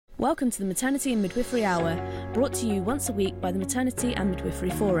Welcome to the Maternity and Midwifery Hour, brought to you once a week by the Maternity and Midwifery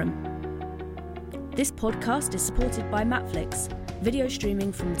Forum. This podcast is supported by Matflix, video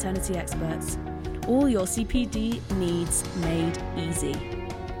streaming from maternity experts. All your CPD needs made easy.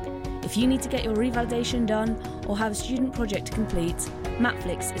 If you need to get your revalidation done or have a student project to complete,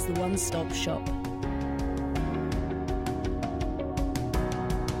 Matflix is the one-stop shop.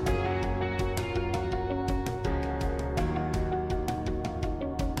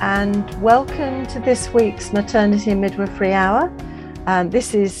 And welcome to this week's Maternity and Midwifery Hour.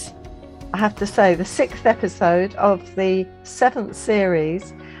 This is, I have to say, the 6th episode of the 7th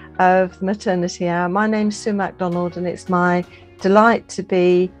series of Maternity Hour. My name's Sue MacDonald, and it's my delight to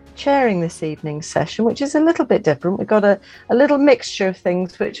be chairing this evening's session, which is a little bit different. We've got a little mixture of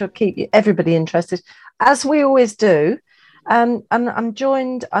things which will keep everybody interested, as we always do. And I'm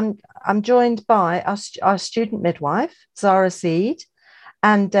joined by our student midwife, Zara Seed,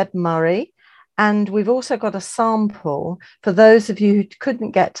 and Deb Murray. And we've also got a sample for those of you who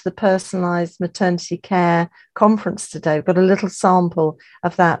couldn't get to the Personalised Maternity Care Conference today. We've got a little sample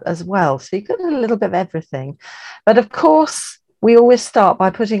of that as well. So you got a little bit of everything. But of course, we always start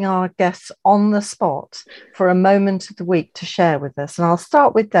by putting our guests on the spot for a moment of the week to share with us. And I'll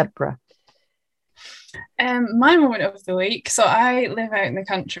start with Deborah. My moment of the week, so I live out in the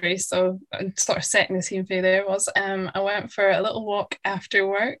country, so sort of setting the scene for you there was I went for a little walk after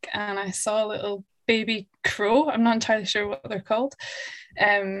work and I saw a little baby crow. I'm not entirely sure what they're called,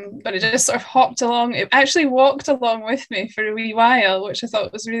 but it just sort of hopped along. It actually walked along with me for a wee while, which I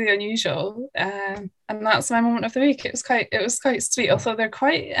thought was really unusual, and that's my moment of the week. It was quite sweet, although they're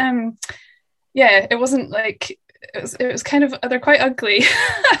quite it wasn't like it was kind of, they're quite ugly.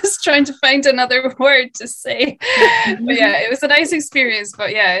 I was trying to find another word to say, but yeah, it was a nice experience.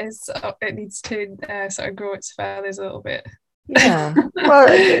 But yeah, it needs to sort of grow its feathers a little bit. Yeah.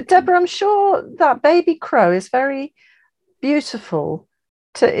 Well, Deborah, I'm sure that baby crow is very beautiful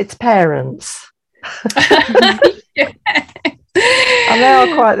to its parents. Yeah.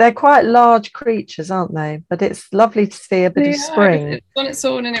 And they're quite large creatures, aren't they? But it's lovely to see a bit of spring. It's on its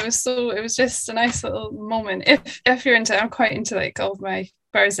own, and it was just a nice little moment. If you're into, I'm quite into like all of my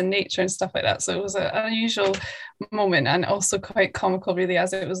birds and nature and stuff like that. So it was an unusual moment and also quite comical, really,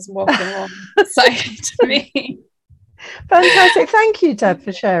 as it was walking along beside me. Fantastic. Thank you, Deb,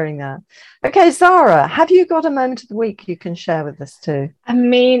 for sharing that. Okay, Zara, have you got a moment of the week you can share with us too? I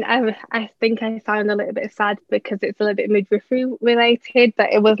mean, I think I sound a little bit sad because it's a little bit midwifery related,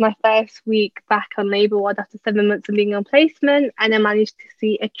 but it was my first week back on labour ward after 7 months of being on placement, and I managed to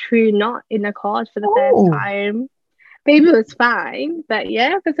see a true knot in the cord for the first time. Baby was fine, but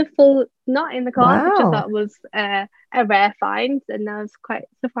yeah, there's a full knot in the cord, which I thought was a rare find, and I was quite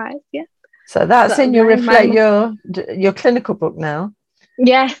surprised, yeah. So that's in your clinical book now?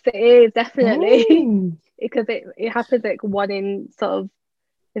 Yes, it is, definitely. Because it happens like 1 in sort of,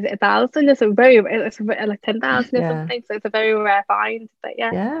 is it 1,000? It's like 10,000 or something. So it's a very rare find. But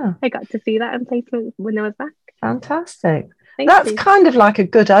yeah, I got to see that in placement when I was back. Fantastic. That's kind of like a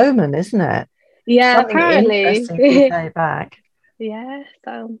good omen, isn't it? Yeah, something apparently. Interesting to say back. Yeah,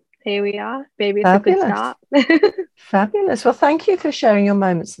 so here we are. Maybe it's a good start. Fabulous. Well, thank you for sharing your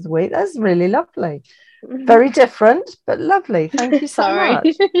moments of the week. That's really lovely. Very different, but lovely. Thank you so much.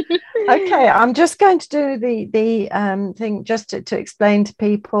 Okay, I'm just going to do the thing just to explain to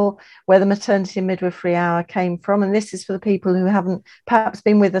people where the Maternity and Midwifery Hour came from. And this is for the people who haven't perhaps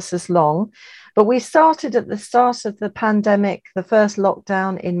been with us as long. But we started at the start of the pandemic, the first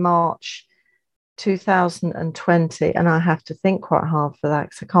lockdown in March 2020, and I have to think quite hard for that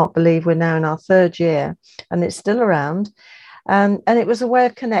because I can't believe we're now in our 3rd year and it's still around. And it was a way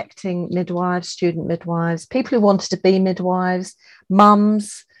of connecting midwives, student midwives, people who wanted to be midwives,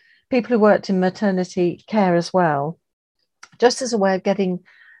 mums, people who worked in maternity care as well, just as a way of getting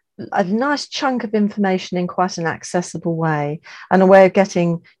a nice chunk of information in quite an accessible way, and a way of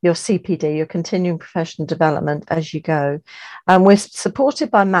getting your CPD, your continuing professional development, as you go. And we're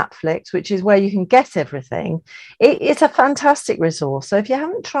supported by Matflix, which is where you can get everything. It's a fantastic resource. So if you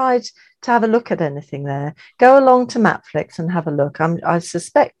haven't tried to have a look at anything there, go along to Matflix and have a look. I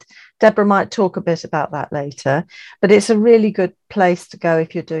suspect Deborah might talk a bit about that later, but it's a really good place to go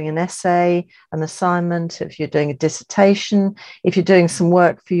if you're doing an essay, an assignment, if you're doing a dissertation, if you're doing some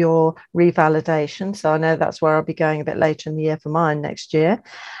work for your revalidation. So I know that's where I'll be going a bit later in the year for mine next year.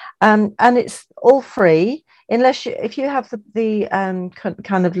 And it's all free, unless if you have the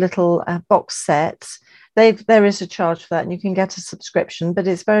kind of little box sets, there is a charge for that, and you can get a subscription, but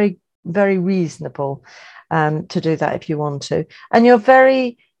it's very, very reasonable to do that if you want to. And you're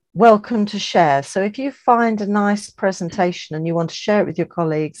very welcome to share. So if you find a nice presentation and you want to share it with your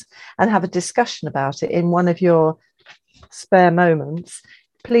colleagues and have a discussion about it in one of your spare moments,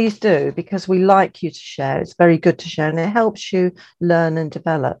 please do, because we like you to share. It's very good to share, and it helps you learn and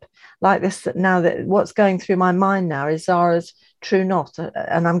develop. Like this, now that what's going through my mind now is Zara's True Knot,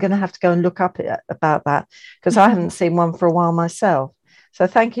 and I'm going to have to go and look up about that, because I haven't seen one for a while myself. So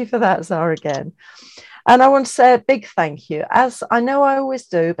thank you for that, Zara, again. And I want to say a big thank you, as I know I always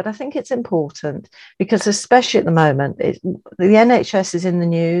do, but I think it's important because, especially at the moment, the NHS is in the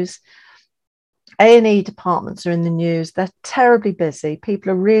news. A&E departments are in the news. They're terribly busy.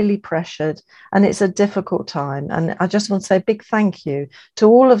 People are really pressured, and it's a difficult time. And I just want to say a big thank you to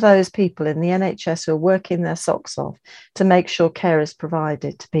all of those people in the NHS who are working their socks off to make sure care is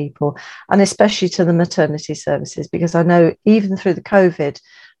provided to people, and especially to the maternity services, because I know even through the COVID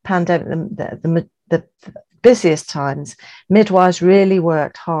pandemic, the busiest times, midwives really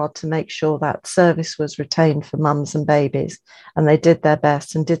worked hard to make sure that service was retained for mums and babies, and they did their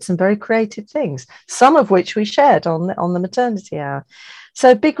best and did some very creative things, some of which we shared on the maternity hour.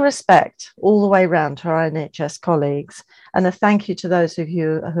 So big respect all the way around to our NHS colleagues, and a thank you to those of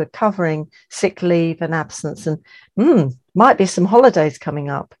you who are covering sick leave and absence, and might be some holidays coming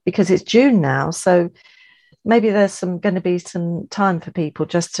up because it's June now, so maybe there's going to be some time for people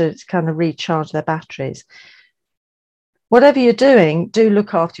just to kind of recharge their batteries. Whatever you're doing, do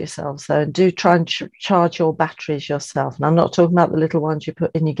look after yourselves, though, and do try and charge your batteries yourself. And I'm not talking about the little ones you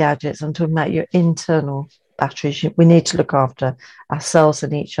put in your gadgets. I'm talking about your internal batteries. We need to look after ourselves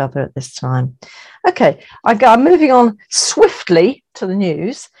and each other at this time. Okay, I'm moving on swiftly to the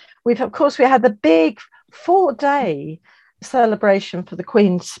news. We had the big 4-day celebration for the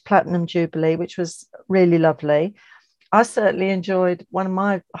Queen's Platinum Jubilee, which was really lovely. I certainly enjoyed, one of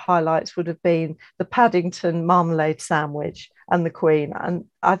my highlights would have been the Paddington marmalade sandwich and the Queen. And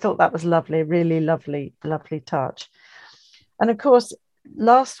I thought that was lovely, really lovely, lovely touch. And of course,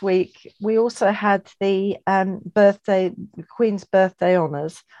 last week, we also had the Queen's birthday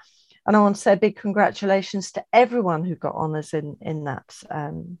honours. And I want to say a big congratulations to everyone who got honours in that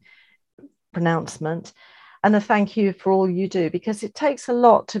pronouncement. And a thank you for all you do, because it takes a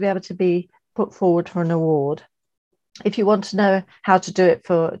lot to be able to be put forward for an award. If you want to know how to do it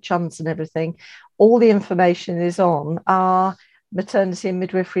for chums and everything, all the information is on our Maternity and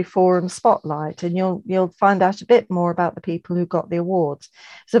Midwifery Forum Spotlight, and you'll find out a bit more about the people who got the awards.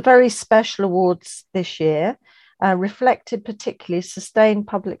 It's a very special awards this year, reflected particularly sustained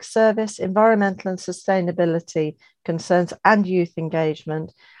public service, environmental and sustainability concerns, and youth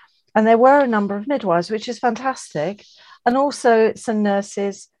engagement. And there were a number of midwives, which is fantastic. And also some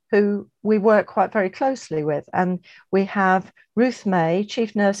nurses who we work quite very closely with. And we have Ruth May,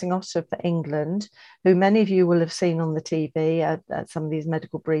 Chief Nursing Officer for England, who many of you will have seen on the TV at some of these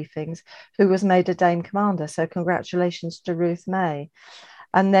medical briefings, who was made a Dame Commander. So congratulations to Ruth May.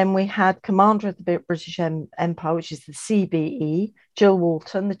 And then we had Commander of the British Empire, which is the CBE, Jill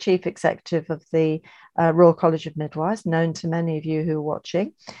Walton, the Chief Executive of the Royal College of Midwives, known to many of you who are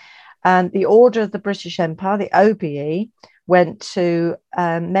watching. And the Order of the British Empire, the OBE, went to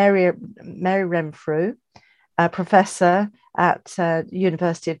Mary Renfrew, a professor at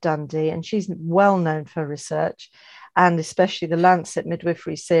University of Dundee, and she's well known for research, and especially the Lancet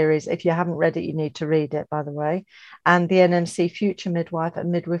Midwifery series. If you haven't read it, you need to read it, by the way, and the NMC Future Midwife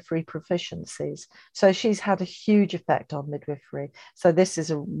and Midwifery Proficiencies. So she's had a huge effect on midwifery. So this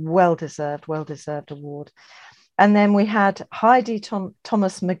is a well-deserved award. And then we had Heidi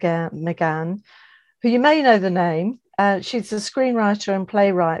Thomas McGann, who you may know the name. She's a screenwriter and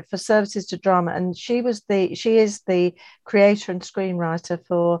playwright for Services to Drama, and she is the creator and screenwriter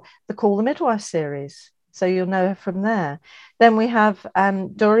for the Call the Midwife series. So you'll know her from there. Then we have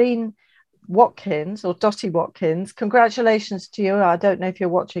Doreen Watkins, or Dottie Watkins. Congratulations to you. I don't know if you're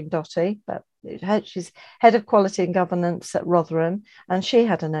watching, Dottie, but she's Head of Quality and Governance at Rotherham, and she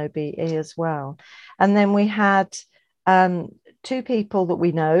had an OBE as well. And then we had two people that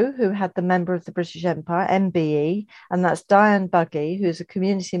we know who had the Member of the British Empire, MBE, and that's Diane Buggy, who's a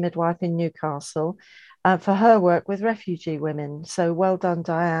community midwife in Newcastle, for her work with refugee women. So well done,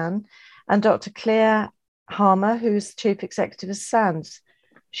 Diane. And Dr. Claire Harmer, who's Chief Executive of SANS.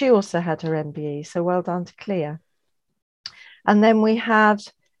 She also had her MBE, so well done to Claire. And then we have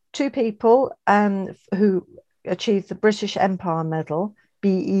two people who achieved the British Empire Medal,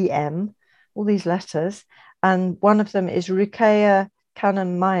 BEM, all these letters. And one of them is Ruqayya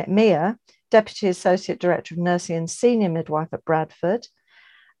Khanum Mia, Deputy Associate Director of Nursing and Senior Midwife at Bradford.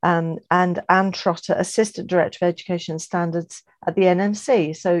 and Anne Trotter, Assistant Director of Education Standards at the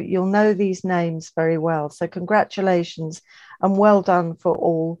NMC. So you'll know these names very well. So congratulations and well done for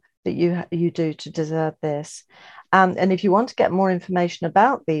all that you do to deserve this. And if you want to get more information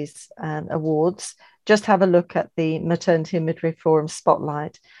about these awards, just have a look at the Maternity and Midwifery Forum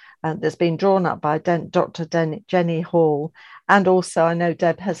Spotlight that's been drawn up by Dr. Jenny Hall. And also, I know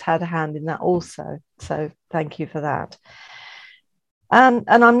Deb has had a hand in that also. So thank you for that. And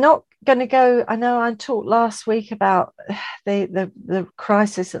I'm not going to go, I know I talked last week about the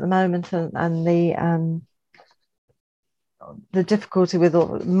crisis at the moment and the difficulty with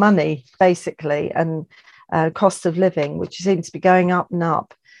money, basically, and cost of living, which seems to be going up and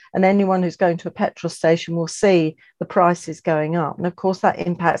up. And anyone who's going to a petrol station will see the prices going up. And of course, that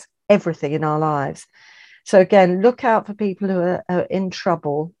impacts everything in our lives. So again, look out for people who are in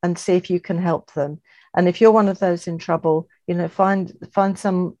trouble and see if you can help them. And if you're one of those in trouble, find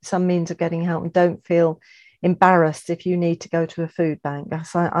some means of getting help, and don't feel embarrassed if you need to go to a food bank.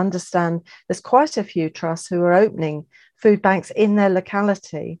 As I understand, there's quite a few trusts who are opening food banks in their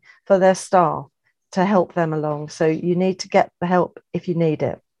locality for their staff to help them along. So you need to get the help if you need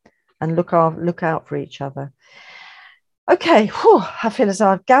it, and look out for each other. Okay, I feel as though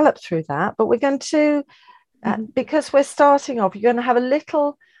I've galloped through that, but we're going to, because we're starting off, you're going to have a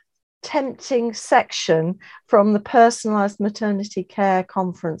little tempting section from the Personalised Maternity Care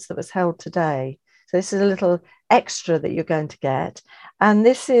Conference that was held today. So this is a little extra that you're going to get. And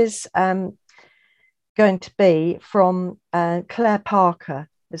this is going to be from Claire Parker.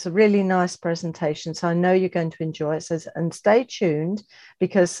 It's a really nice presentation, so I know you're going to enjoy it. And stay tuned,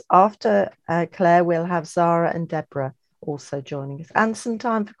 because after Claire, we'll have Zara and Deborah also joining us, and some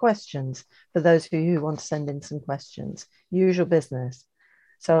time for questions for those of you who want to send in some questions. Usual business.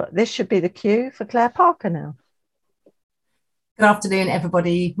 So this should be the cue for Claire Parker now. Good afternoon,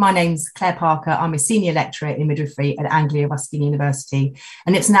 everybody. My name's Claire Parker. I'm a senior lecturer in midwifery at Anglia Ruskin University,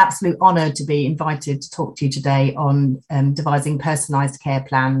 and it's an absolute honour to be invited to talk to you today on devising personalised care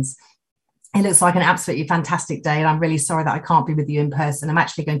plans. It looks like an absolutely fantastic day, and I'm really sorry that I can't be with you in person. I'm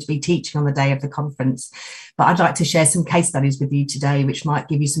actually going to be teaching on the day of the conference, but I'd like to share some case studies with you today, which might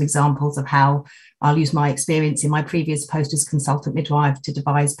give you some examples of how I'll use my experience in my previous post as consultant midwife to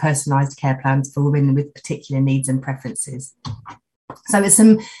devise personalised care plans for women with particular needs and preferences. So with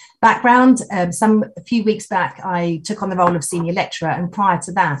some background, a few weeks back, I took on the role of senior lecturer, and prior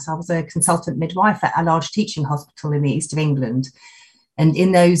to that, I was a consultant midwife at a large teaching hospital in the east of England. And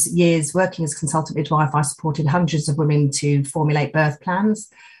in those years working as consultant midwife, I supported hundreds of women to formulate birth plans.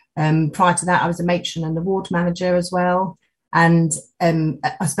 Prior to that, I was a matron and a ward manager as well. And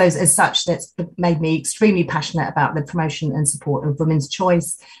I suppose as such, that's made me extremely passionate about the promotion and support of women's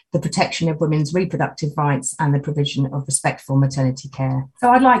choice, the protection of women's reproductive rights, and the provision of respectful maternity care.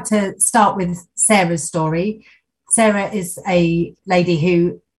 So I'd like to start with Sarah's story. Sarah is a lady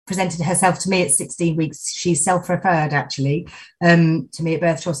who presented herself to me at 16 weeks. She's self-referred, actually, to me at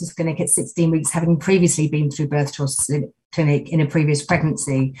Birth Choices Clinic at 16 weeks, having previously been through Birth Choices Clinic in a previous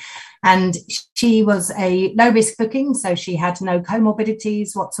pregnancy. And she was a low-risk booking, so she had no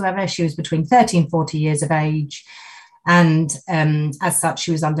comorbidities whatsoever. She was between 30 and 40 years of age. And as such,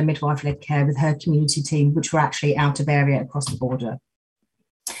 she was under midwife-led care with her community team, which were actually out of area across the border.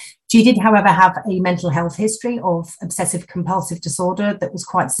 She did, however, have a mental health history of obsessive compulsive disorder that was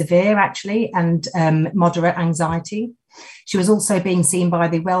quite severe, actually, and moderate anxiety. She was also being seen by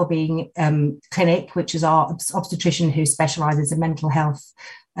the Wellbeing Clinic, which is our obstetrician who specialises in mental health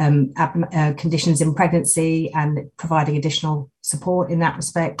conditions in pregnancy and providing additional support in that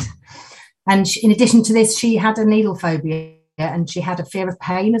respect. And in addition to this, she had a needle phobia, and she had a fear of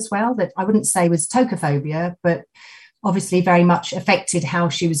pain as well, that I wouldn't say was tocophobia, but obviously very much affected how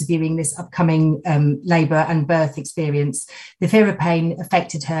she was viewing this upcoming labour and birth experience. The fear of pain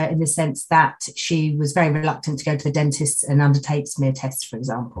affected her in the sense that she was very reluctant to go to the dentist and undertake smear tests, for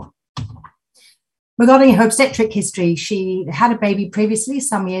example. Regarding her obstetric history, she had a baby previously,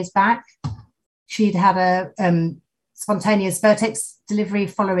 some years back. She'd had a spontaneous vertex delivery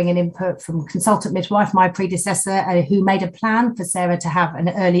following an input from consultant midwife, my predecessor, who made a plan for Sarah to have an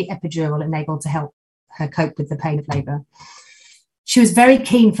early epidural enabled to help her cope with the pain of labour. She was very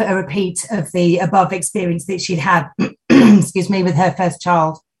keen for a repeat of the above experience that she'd had, excuse me, with her first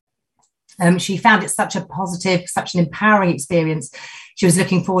child. She found it such a positive, such an empowering experience. She was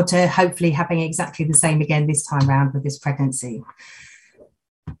looking forward to hopefully having exactly the same again this time round with this pregnancy.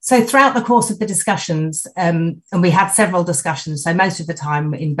 So throughout the course of the discussions, and we had several discussions, so most of the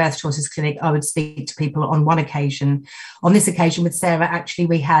time in Birth Choices Clinic, I would speak to people on one occasion. On this occasion with Sarah, actually,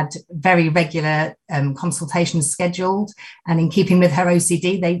 we had very regular consultations scheduled, and in keeping with her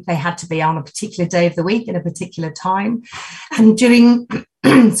OCD, they had to be on a particular day of the week at a particular time. And during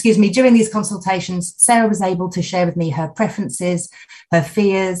during these consultations, Sarah was able to share with me her preferences, her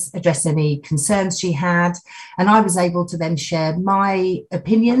fears, address any concerns she had, and I was able to then share my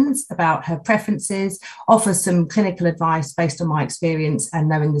opinions about her preferences, offer some clinical advice based on my experience and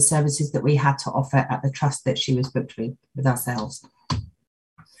knowing the services that we had to offer at the trust that she was booked with ourselves.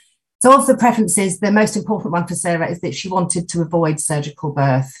 So of the preferences, the most important one for Sarah is that she wanted to avoid surgical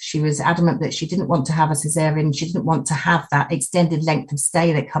birth. She was adamant that she didn't want to have a cesarean. She didn't want to have that extended length of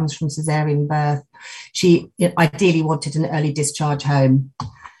stay that comes from cesarean birth. She ideally wanted an early discharge home.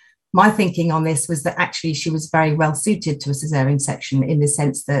 My thinking on this was that actually she was very well suited to a cesarean section, in the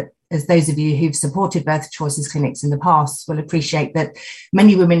sense that, as those of you who've supported Birth Choices clinics in the past will appreciate, that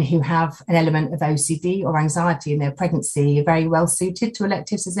many women who have an element of OCD or anxiety in their pregnancy are very well suited to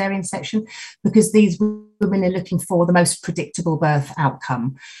elective cesarean section, because these women are looking for the most predictable birth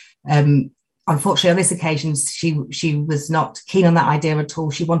outcome. Unfortunately, on this occasion, she was not keen on that idea at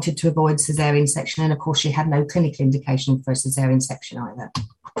all. She wanted to avoid cesarean section, and of course she had no clinical indication for a cesarean section either.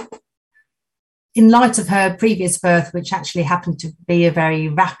 In light of her previous birth, which actually happened to be a very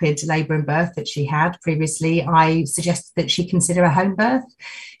rapid labour and birth that she had previously, I suggested that she consider a home birth.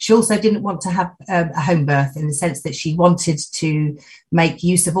 She also didn't want to have a home birth, in the sense that she wanted to make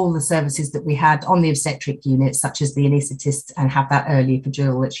use of all the services that we had on the obstetric unit, such as the anaesthetist, and have that early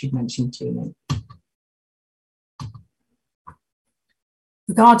epidural that she'd mentioned to me.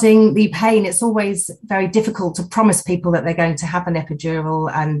 Regarding the pain, it's always very difficult to promise people that they're going to have an epidural,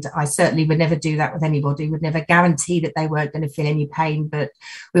 and I certainly would never do that with anybody, would never guarantee that they weren't going to feel any pain, but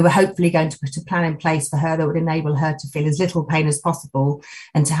we were hopefully going to put a plan in place for her that would enable her to feel as little pain as possible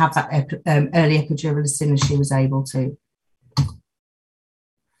and to have that early epidural as soon as she was able to.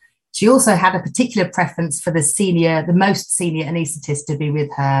 She also had a particular preference for the most senior anaesthetist to be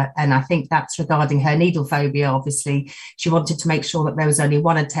with her, and I think that's regarding her needle phobia. Obviously, she wanted to make sure that there was only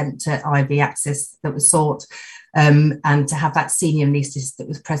one attempt at IV access that was sought, and to have that senior anaesthetist that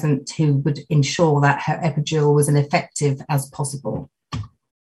was present who would ensure that her epidural was as effective as possible.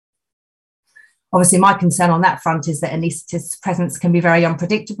 Obviously, my concern on that front is that anaesthetists' presence can be very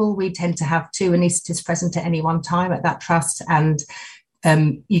unpredictable. We tend to have 2 anaesthetists present at any one time at that trust, and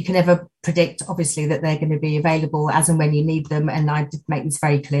you can never predict, obviously, that they're going to be available as and when you need them. And I did make this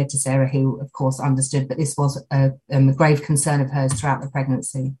very clear to Sarah, who, of course, understood that this was a grave concern of hers throughout the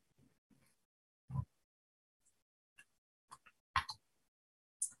pregnancy.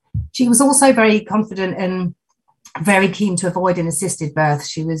 She was also very confident and very keen to avoid an assisted birth.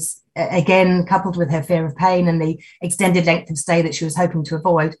 She was, again, coupled with her fear of pain and the extended length of stay that she was hoping to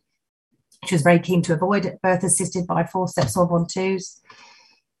avoid, she was very keen to avoid birth assisted by forceps or Von-2s.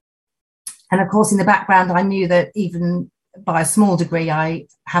 And of course, in the background, I knew that even by a small degree, I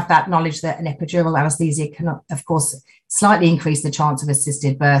have that knowledge that an epidural anesthesia can, of course, slightly increase the chance of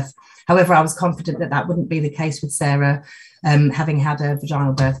assisted birth. However, I was confident that that wouldn't be the case with Sarah, having had a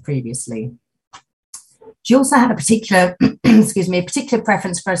vaginal birth previously. She also had a particular, a particular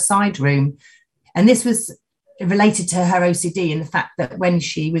preference for a side room. And this was related to her OCD, and the fact that when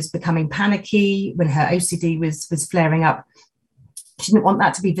she was becoming panicky, when her OCD was flaring up, she didn't want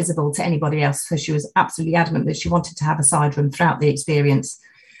that to be visible to anybody else. So she was absolutely adamant that she wanted to have a side room throughout the experience.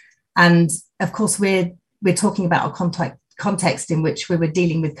 And of course, we're talking about a context in which we were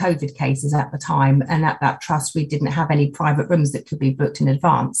dealing with COVID cases at the time. And at that trust, we didn't have any private rooms that could be booked in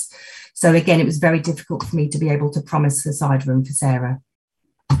advance. So again, it was very difficult for me to be able to promise a side room for Sarah.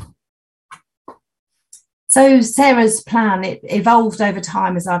 So Sarah's plan, it evolved over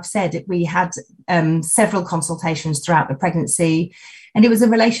time, as I've said. We had several consultations throughout the pregnancy, and it was a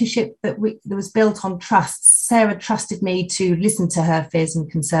relationship that was built on trust. Sarah trusted me to listen to her fears and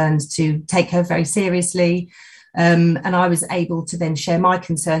concerns, to take her very seriously, and I was able to then share my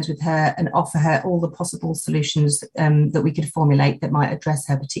concerns with her and offer her all the possible solutions that we could formulate that might address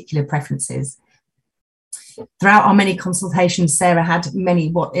her particular preferences. Throughout our many consultations, Sarah had many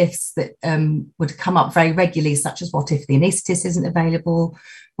what ifs that would come up very regularly, such as what if the anaesthetist isn't available?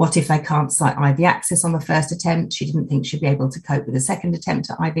 What if they can't site IV access on the first attempt? She didn't think she'd be able to cope with a second attempt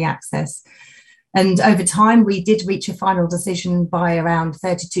at IV access. And over time, we did reach a final decision by around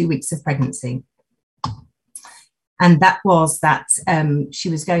 32 weeks of pregnancy. And that was that she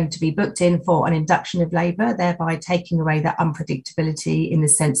was going to be booked in for an induction of labour, thereby taking away that unpredictability in the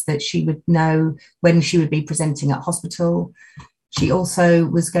sense that she would know when she would be presenting at hospital. She also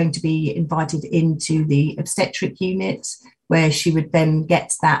was going to be invited into the obstetric unit, where she would then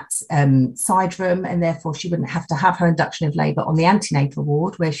get that side room, and therefore she wouldn't have to have her induction of labour on the antenatal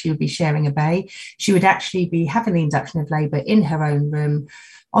ward where she would be sharing a bay. She would actually be having the induction of labour in her own room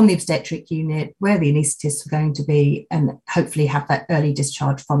on the obstetric unit where the anaesthetists were going to be, and hopefully have that early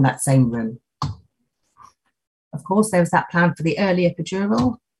discharge from that same room. Of course, there was that plan for the early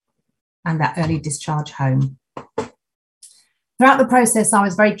epidural and that early discharge home. Throughout the process, I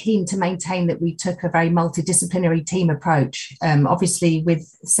was very keen to maintain that we took a very multidisciplinary team approach. Obviously, with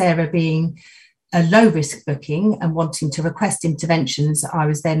Sarah being a low-risk booking and wanting to request interventions, I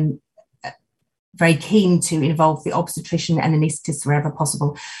was then very keen to involve the obstetrician and anaesthetist wherever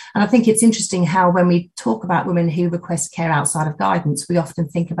possible. And I think it's interesting how when we talk about women who request care outside of guidance, we often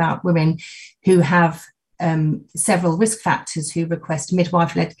think about women who have several risk factors who request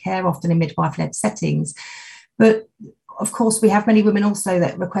midwife-led care, often in midwife-led settings. But of course, we have many women also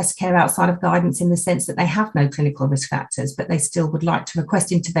that request care outside of guidance in the sense that they have no clinical risk factors, but they still would like to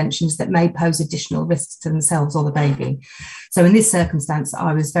request interventions that may pose additional risks to themselves or the baby. So in this circumstance,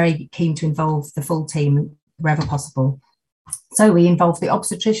 I was very keen to involve the full team wherever possible. So we involved the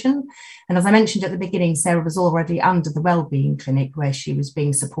obstetrician. And as I mentioned at the beginning, Sarah was already under the wellbeing clinic where she was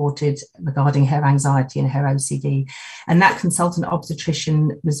being supported regarding her anxiety and her OCD. And that consultant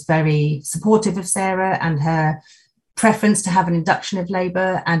obstetrician was very supportive of Sarah and her preference to have an induction of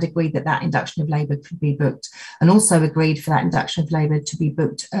labour, and agreed that that induction of labour could be booked, and also agreed for that induction of labour to be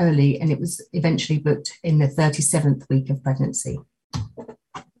booked early, and it was eventually booked in the 37th week of pregnancy.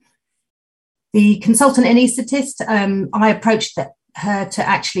 The consultant anaesthetist, I approached her to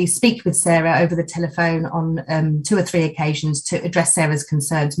actually speak with Sarah over the telephone on 2 or 3 occasions to address Sarah's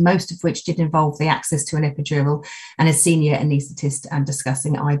concerns, most of which did involve the access to an epidural and a senior anaesthetist, and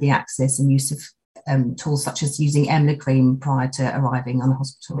discussing IV access and use of tools such as using Emla cream prior to arriving on the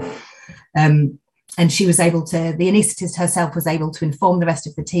hospital. And she was able to, the anaesthetist herself was able to inform the rest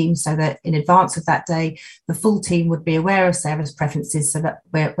of the team so that in advance of that day, the full team would be aware of Sarah's preferences, so that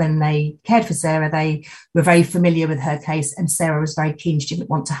when they cared for Sarah, they were very familiar with her case, and Sarah was very keen. She didn't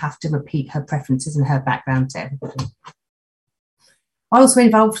want to have to repeat her preferences and her background to everybody. I also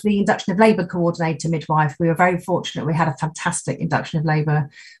involved the induction of labour coordinator midwife. We were very fortunate. We had a fantastic induction of labour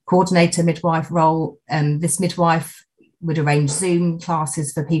coordinator midwife role. This midwife would arrange Zoom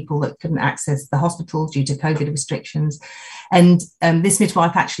classes for people that couldn't access the hospital due to COVID restrictions. And this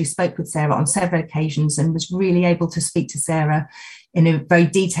midwife actually spoke with Sarah on several occasions and was really able to speak to Sarah in a very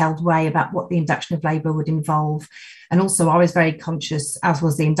detailed way about what the induction of labour would involve. And also I was very conscious, as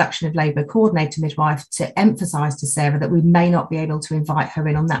was the induction of labour coordinator midwife, to emphasise to Sarah that we may not be able to invite her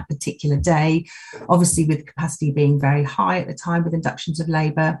in on that particular day, obviously with capacity being very high at the time with inductions of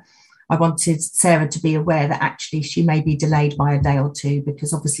labour. I wanted Sarah to be aware that actually she may be delayed by a day or two,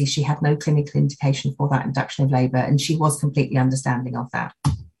 because obviously she had no clinical indication for that induction of labour, and she was completely understanding of that.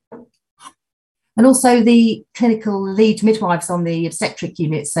 And also the clinical lead midwives on the obstetric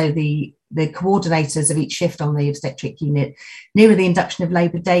unit, so the coordinators of each shift on the obstetric unit, nearer the induction of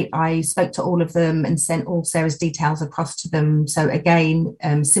labour date, I spoke to all of them and sent all Sarah's details across to them. So again,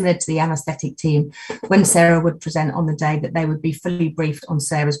 similar to the anaesthetic team, when Sarah would present on the day, that they would be fully briefed on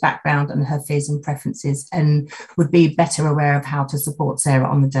Sarah's background and her fears and preferences, and would be better aware of how to support Sarah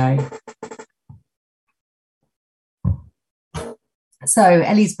on the day. So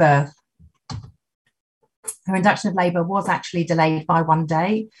Ellie's birth. Her induction of labour was actually delayed by 1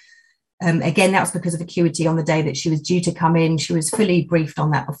 day. Again, that was because of acuity on the day that she was due to come in. She was fully briefed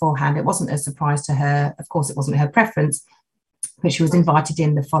on that beforehand. It wasn't a surprise to her. Of course, it wasn't her preference, but she was invited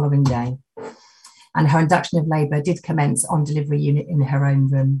in the following day. And her induction of labour did commence on delivery unit in her own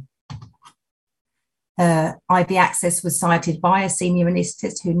room. IV access was cited by a senior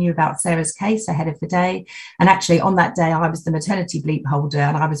anaesthetist who knew about Sarah's case ahead of the day. And actually on that day, I was the maternity bleep holder,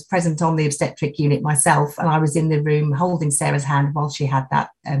 and I was present on the obstetric unit myself. And I was in the room holding Sarah's hand while she had that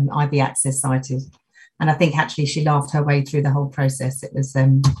IV access cited. And I think actually she laughed her way through the whole process. It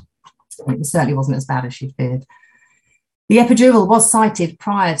certainly wasn't as bad as she feared. The epidural was cited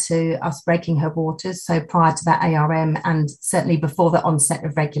prior to us breaking her waters, so prior to that ARM, and certainly before the onset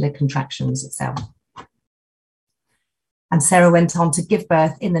of regular contractions itself. And Sarah went on to give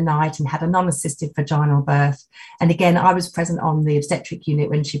birth in the night and had a non-assisted vaginal birth. And again, I was present on the obstetric unit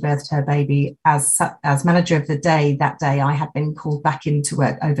when she birthed her baby. As manager of the day that day, I had been called back into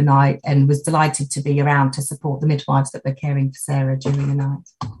work overnight and was delighted to be around to support the midwives that were caring for Sarah during the night.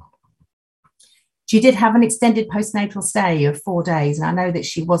 She did have an extended postnatal stay of 4 days, and I know that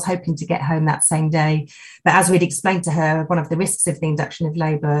she was hoping to get home that same day. But as we'd explained to her, one of the risks of the induction of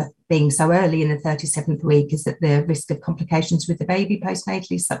labour being so early in the 37th week is that the risk of complications with the baby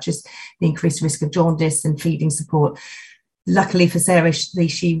postnatally, such as the increased risk of jaundice and feeding support. Luckily for Sarah,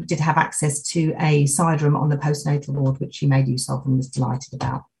 she did have access to a side room on the postnatal ward, which she made use of and was delighted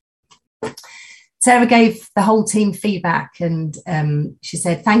about. Sarah gave the whole team feedback, and she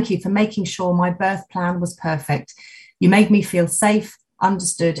said, "Thank you for making sure my birth plan was perfect. You made me feel safe,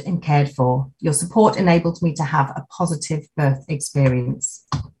 understood and cared for. Your support enabled me to have a positive birth experience."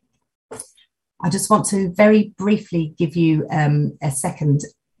 I just want to very briefly give you a second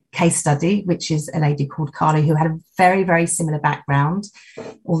case study, which is a lady called Carly, who had a very, very similar background,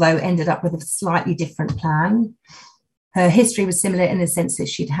 although ended up with a slightly different plan. Her history was similar in the sense that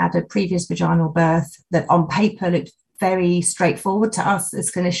she'd had a previous vaginal birth that on paper looked very straightforward to us as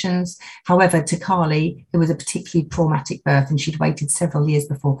clinicians. However, to Carly, it was a particularly traumatic birth, and she'd waited several years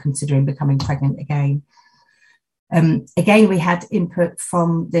before considering becoming pregnant again. Again, we had input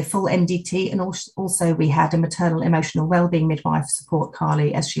from the full MDT, and also we had a maternal emotional wellbeing midwife support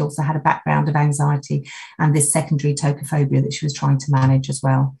Carly, as she also had a background of anxiety and this secondary tocophobia that she was trying to manage as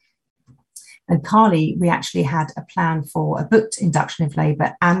well. And Carly, we actually had a plan for a booked induction of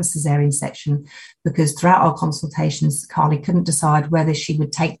labour and caesarean section, because throughout our consultations, Carly couldn't decide whether she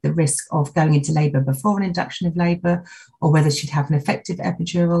would take the risk of going into labour before an induction of labour or whether she'd have an effective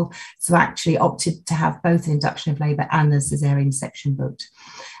epidural. So actually opted to have both an induction of labour and the caesarean section booked.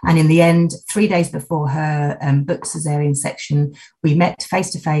 And in the end, 3 days before her booked caesarean section, we met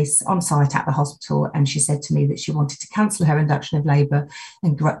face-to-face on site at the hospital, and she said to me that she wanted to cancel her induction of labour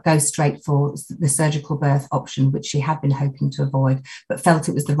and go straight for the surgical birth option, which she had been hoping to avoid, but felt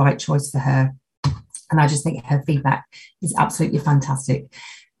it was the right choice for her. And I just think her feedback is absolutely fantastic.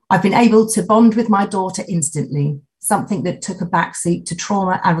 I've been able to bond with my daughter instantly, something that took a backseat to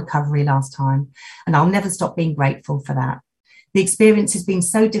trauma and recovery last time, and I'll never stop being grateful for that. The experience has been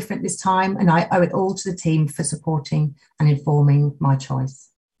so different this time, and I owe it all to the team for supporting and informing my choice.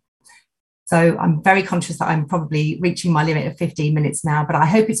 So I'm very conscious that I'm probably reaching my limit of 15 minutes now, but I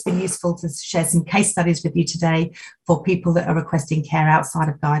hope it's been useful to share some case studies with you today for people that are requesting care outside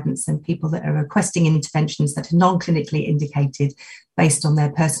of guidance and people that are requesting interventions that are non-clinically indicated based on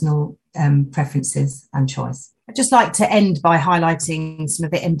their personal preferences and choice. I'd just like to end by highlighting some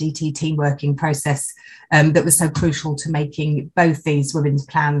of the MDT team working process that was so crucial to making both these women's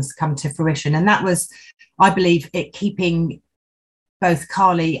plans come to fruition. And that was, I believe, it keeping both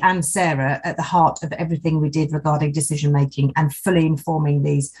Carly and Sarah at the heart of everything we did regarding decision making and fully informing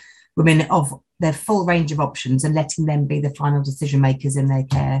these women of their full range of options and letting them be the final decision makers in their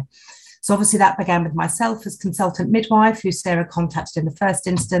care. So obviously that began with myself as consultant midwife, who Sarah contacted in the first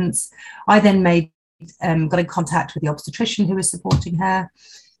instance. I then got in contact with the obstetrician who was supporting her,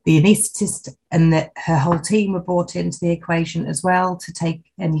 the anaesthetist, and that her whole team were brought into the equation as well to take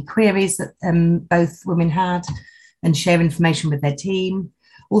any queries that both women had and share information with their team.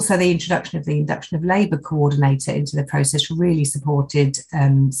 Also, the introduction of the induction of labour coordinator into the process really supported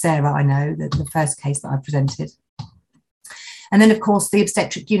Sarah, I know, the first case that I presented. And then, of course, the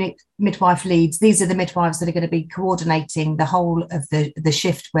obstetric unit midwife leads. These are the midwives that are going to be coordinating the whole of the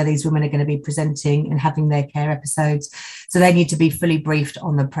shift where these women are going to be presenting and having their care episodes. So they need to be fully briefed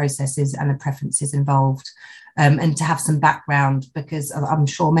on the processes and the preferences involved. And to have some background, because I'm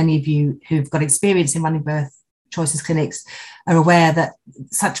sure many of you who've got experience in running birth choices clinics are aware that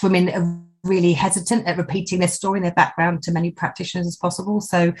such women are really hesitant at repeating their story and their background to many practitioners as possible.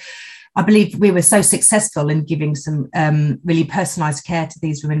 So I believe we were so successful in giving some really personalised care to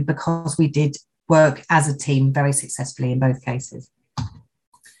these women because we did work as a team very successfully in both cases.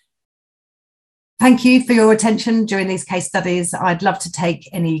 Thank you for your attention during these case studies. I'd love to take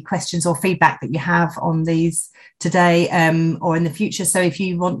any questions or feedback that you have on these today or in the future. So if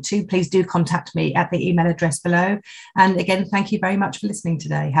you want to, please do contact me at the email address below. And again, thank you very much for listening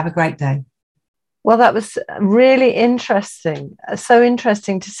today. Have a great day. Well, that was really interesting. So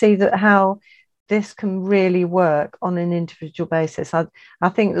interesting to see that how this can really work on an individual basis. I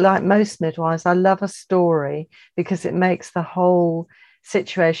think, like most midwives, I love a story because it makes the whole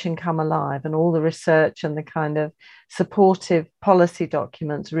situation come alive, and all the research and the kind of supportive policy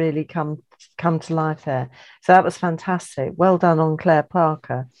documents really come to life there. So that was fantastic. Well done on Claire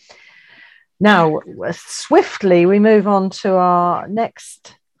Parker. Now, swiftly, we move on to our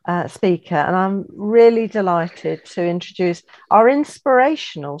next speaker, and I'm really delighted to introduce our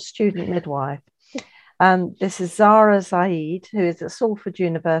inspirational student midwife. And this is Zara Zaid, who is at Salford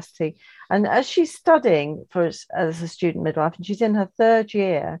University. And as she's studying as a student midwife, and she's in her third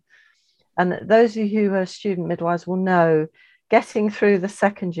year, And those of you who are student midwives will know getting through the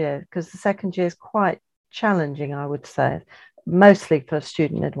second year, because the second year is quite challenging, I would say, mostly for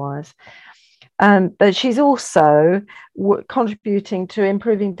student midwives. But she's also contributing to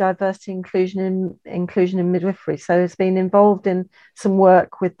improving diversity inclusion in midwifery. So has been involved in some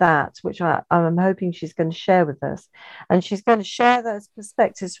work with that, which I'm hoping she's going to share with us. And she's going to share those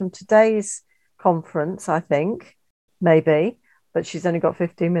perspectives from today's conference, I think, maybe, but she's only got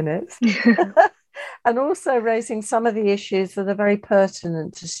 15 minutes. And also raising some of the issues that are very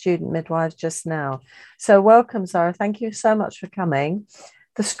pertinent to student midwives just now. So welcome, Zara. Thank you so much for coming.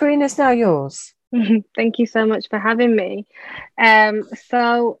 The screen is now yours. Thank you so much for having me.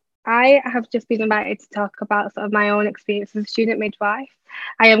 So I have just been invited to talk about sort of my own experience as a student midwife.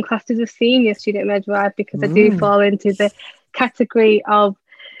 I am classed as a senior student midwife because I do fall into the category of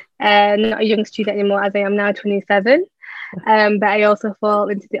not a young student anymore, as I am now 27. But I also fall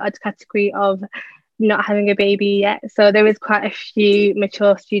into the odd category of not having a baby yet. So there is quite a few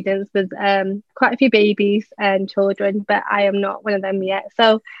mature students with quite a few babies and children, but I am not one of them yet.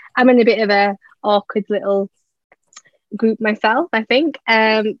 So I'm in a bit of a awkward little group myself, I think.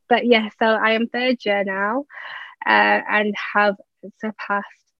 But yeah, so I am third year now and have surpassed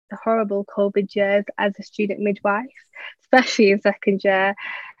the horrible COVID years as a student midwife, especially in second year,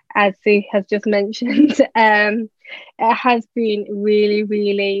 as she has just mentioned. It has been really,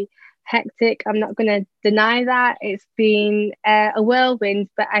 really hectic. I'm not going to deny that. It's been a whirlwind,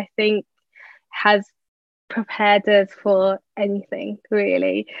 but I think has prepared us for anything,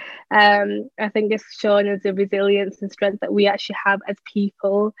 really. I think it's shown us the resilience and strength that we actually have as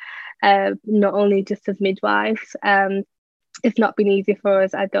people, not only just as midwives. It's not been easy for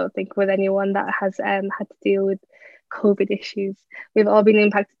us, I don't think, with anyone that has had to deal with COVID issues. We've all been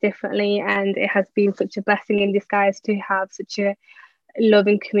impacted differently, and it has been such a blessing in disguise to have such a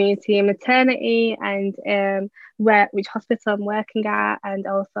loving community in maternity and which hospital I'm working at, and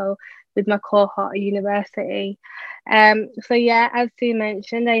also with my cohort at university. So yeah, as Sue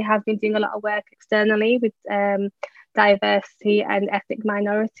mentioned, I have been doing a lot of work externally with diversity and ethnic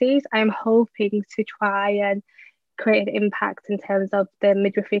minorities. I'm hoping to try and create an impact in terms of the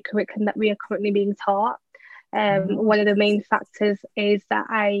midwifery curriculum that we are currently being taught. One of the main factors is that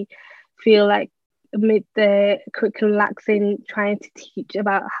I feel like the curriculum lacks in trying to teach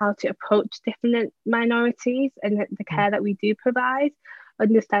about how to approach different minorities and the care that we do provide,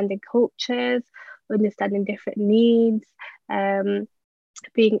 understanding cultures, understanding different needs,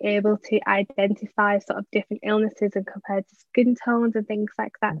 being able to identify sort of different illnesses and compared to skin tones and things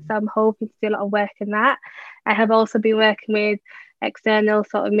like that. So I'm hoping to do a lot of work in that. I have also been working with external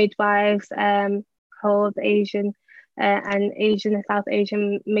sort of midwives called Asian and South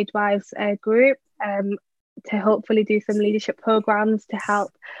Asian midwives group to hopefully do some leadership programs to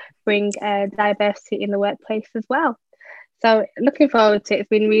help bring diversity in the workplace as well. So looking forward to it. It's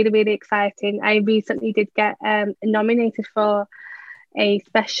been really, really exciting. I recently did get nominated for a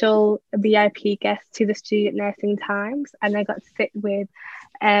special VIP guest to the Student Nursing Times, and I got to sit with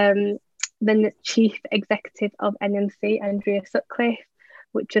the Chief Executive of NMC, Andrea Sutcliffe,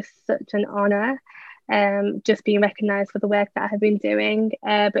 which is such an honour. Just being recognised for the work that I have been doing.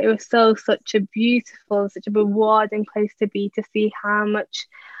 But it was such a beautiful, such a rewarding place to be, to see how much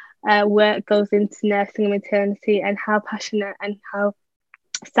work goes into nursing and maternity and how passionate and how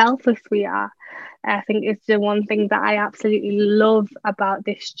selfless we are. I think it's the one thing that I absolutely love about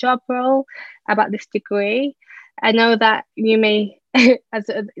this job role, about this degree. I know that you may, as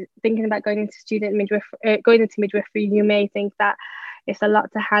thinking about going into midwifery, you may think that it's a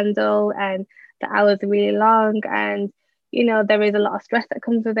lot to handle and the hours are really long, and there is a lot of stress that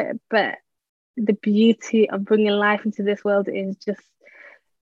comes with it. But the beauty of bringing life into this world is just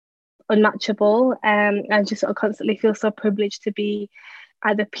unmatchable. I just sort of constantly feel so privileged to be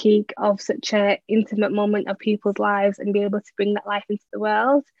at the peak of such an intimate moment of people's lives and be able to bring that life into the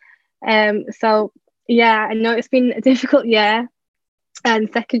world. So yeah, I know it's been a difficult year,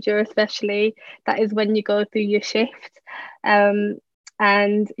 and second year especially. That is when you go through your shift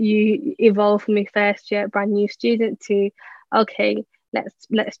and you evolve from your first year brand new student to, okay,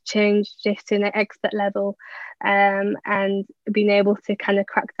 let's change this to an expert level, and being able to kind of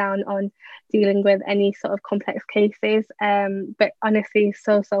crack down on dealing with any sort of complex cases. But honestly,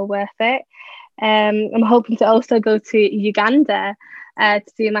 so worth it. I'm hoping to also go to Uganda to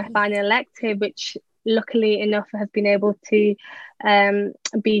do my final elective, which luckily enough has been able to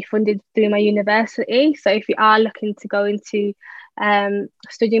be funded through my university. So if you are looking to go into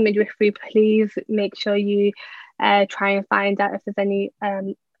studying midwifery, please make sure you try and find out if there's any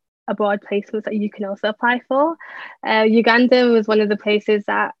abroad placements that you can also apply for. Uganda was one of the places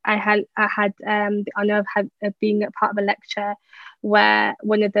that I had the honour of being a part of a lecture where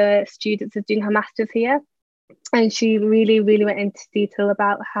one of the students is doing her master's here, and she really went into detail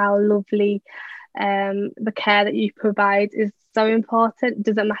about how lovely the care that you provide is so important. It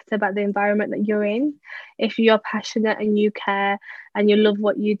doesn't matter about the environment that you're in. If you're passionate and you care and you love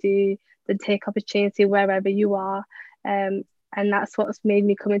what you do, then take opportunity wherever you are. And that's what's made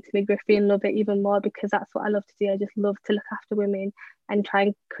me come into midwifery and love it even more, because that's what I love to do. I just love to look after women and try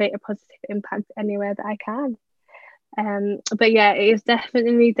and create a positive impact anywhere that I can. But yeah, it is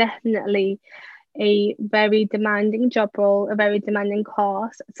definitely a very demanding job role, a very demanding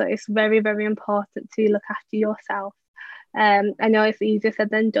course. So it's very important to look after yourself. I know it's easier said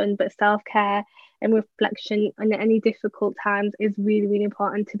than done, but self-care and reflection on any difficult times is really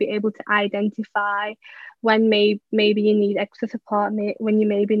important, to be able to identify when maybe you need extra support, when you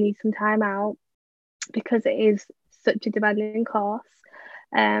maybe need some time out, because it is such a demanding course.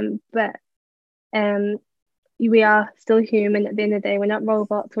 But we are still human at the end of the day. We're not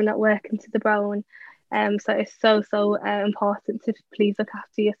robots, we're not working to the bone. So it's so important to please look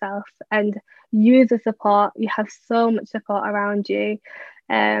after yourself and use the support. You have so much support around you.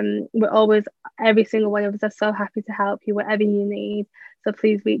 Every single one of us are so happy to help you whatever you need. So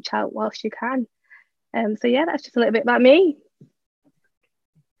please reach out whilst you can. So yeah, that's just a little bit about me.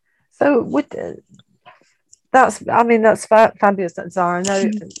 So that's fabulous, Zara.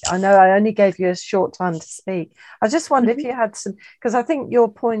 I know I only gave you a short time to speak. I just wonder if you had some, because I think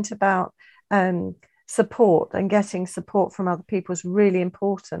your point about support and getting support from other people is really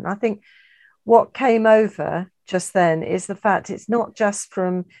important. I think what came over just then is the fact it's not just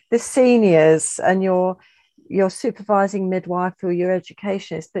from the seniors and your supervising midwife or your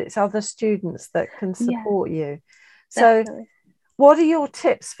educationist, but it's other students that can support you. So definitely. What are your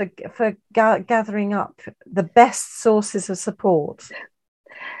tips for gathering up the best sources of support?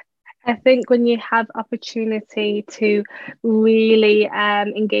 I think when you have opportunity to really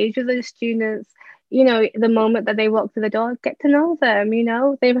engage with the students, the moment that they walk through the door, get to know them.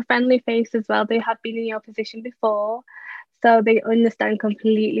 They have a friendly face as well. They have been in your position before, so they understand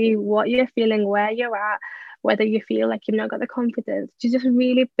completely what you're feeling, where you're at, whether you feel like you've not got the confidence. To just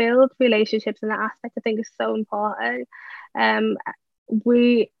really build relationships in that aspect, I think is so important.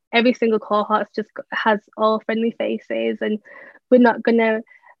 Every single cohort just has all friendly faces, and we're not gonna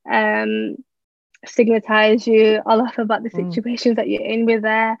stigmatize you all off about the situations that you're in. We're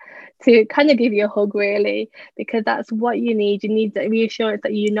there to kind of give you a hug, really, because that's what you need. You need the reassurance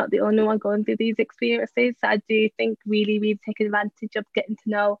that you're not the only one going through these experiences. So I do think really take advantage of getting to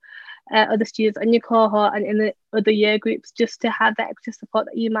know other students on your cohort and in the other year groups, just to have that extra support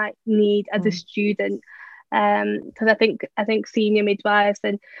that you might need as a student. Because I think senior midwives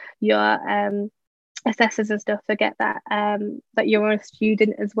and your assessors and stuff forget that you're a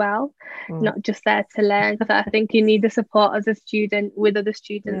student as well, not just there to learn. So I think you need the support as a student with other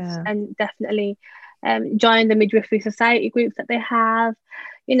students, and definitely join the midwifery society groups that they have.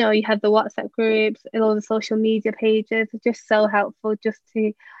 You have the WhatsApp groups and all the social media pages. It's just so helpful just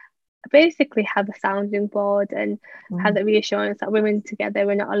to basically have a sounding board and have the reassurance that we're in together,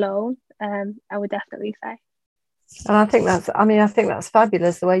 we're not alone. I would definitely say. And I think that's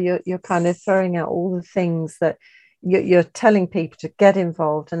fabulous, the way you're kind of throwing out all the things that you're telling people to get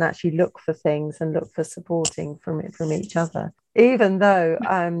involved and actually look for things and look for supporting from each other. Even though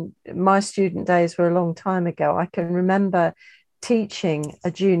my student days were a long time ago, I can remember teaching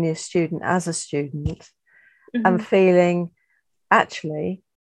a junior student as a student and feeling, actually,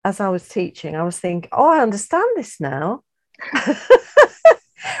 as I was teaching, I was thinking, I understand this now.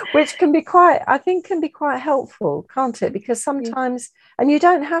 Which can be quite helpful, can't it? Because sometimes, and you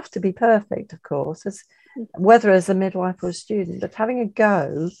don't have to be perfect, of course, whether as a midwife or a student, but having a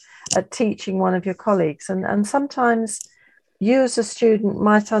go at teaching one of your colleagues. And sometimes you as a student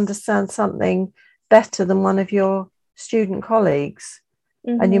might understand something better than one of your student colleagues,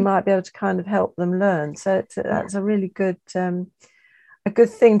 and you might be able to kind of help them learn. So that's a really good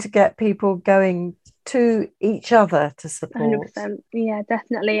thing to get people going to each other to support. 100%. Yeah,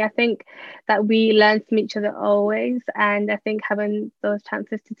 definitely. I think that we learn from each other always, and I think having those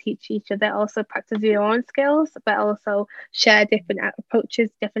chances to teach each other, also practice your own skills, but also share different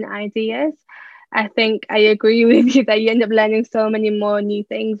approaches, different ideas. I think I agree with you that you end up learning so many more new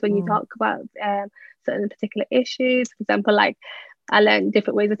things when you talk about certain particular issues. For example, like I learned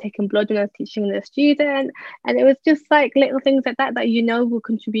different ways of taking blood when I was teaching the student, and it was just like little things like that will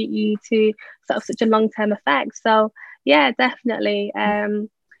contribute you to sort of such a long-term effect. So yeah, definitely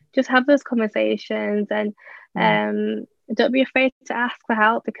just have those conversations and don't be afraid to ask for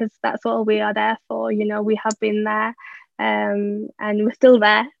help, because that's what we are there for. You know, we have been there, and we're still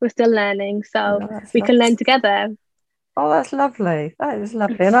there. We're still learning, so we can learn together. Oh, that's lovely. That is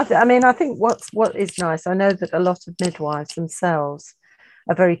lovely. And I mean, I think what is nice, I know that a lot of midwives themselves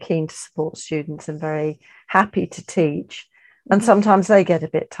are very keen to support students and very happy to teach. And sometimes they get a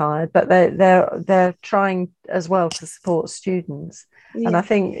bit tired, but they're trying as well to support students. Yeah. And I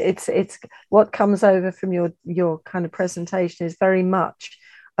think it's what comes over from your kind of presentation is very much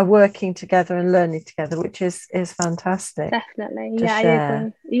a working together and learning together, which is fantastic. Definitely. Yeah, I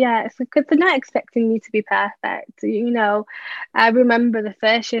agree. Yeah, it's because they're not expecting you to be perfect. You know, I remember the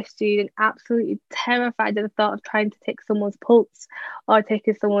first year student absolutely terrified at the thought of trying to take someone's pulse or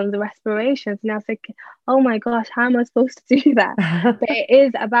taking someone's respirations. And I was like, oh my gosh, how am I supposed to do that? But it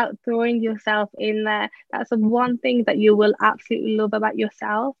is about throwing yourself in there. That's the one thing that you will absolutely love about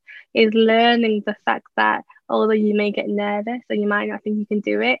yourself, is learning the fact that although you may get nervous and you might not think you can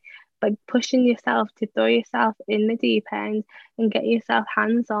do it, but pushing yourself to throw yourself in the deep end and get yourself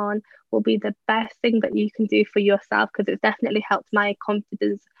hands-on will be the best thing that you can do for yourself, because it's definitely helped my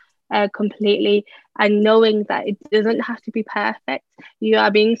confidence completely. And knowing that it doesn't have to be perfect, you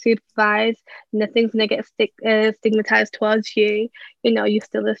are being supervised, nothing's going to get stigmatized towards you. You know, you're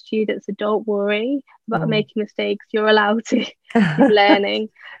still a student, so don't worry about making mistakes. You're allowed to keep learning,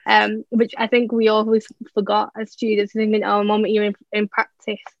 which I think we always forgot as students, thinking, oh, the moment you're in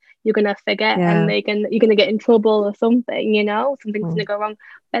practice, you're gonna forget and you're gonna get in trouble or something, you know, something's gonna go wrong.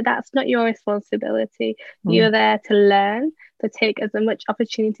 But that's not your responsibility. You're there to learn, to take as much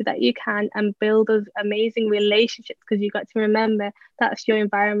opportunity that you can and build those amazing relationships, because you got to remember that's your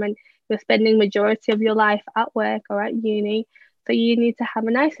environment. You're spending majority of your life at work or at uni, so you need to have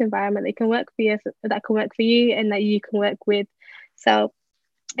a nice environment that can work for you and that you can work with. So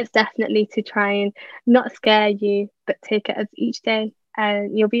it's definitely to try and not scare you, but take it as each day,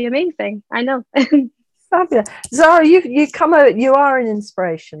 and you'll be amazing. I know. Fabulous. Zara, you are an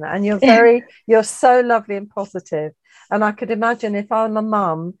inspiration, and you're so lovely and positive. And I could imagine if I'm a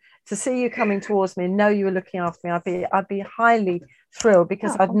mum, to see you coming towards me and know you were looking after me, I'd be highly thrilled,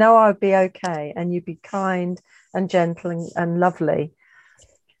 because I'd know I'd be okay, and you'd be kind and gentle and lovely.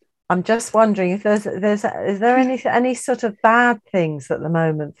 I'm just wondering if is there any sort of bad things at the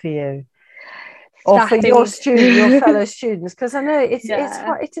moment for you? Or for your fellow students, because I know it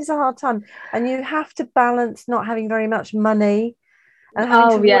is a hard time, and you have to balance not having very much money and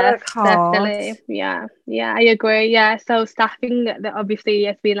having to work hard. Definitely. Yeah, I agree. Yeah, so staffing, that obviously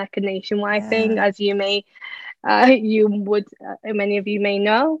has been like a nationwide thing, as you may many of you may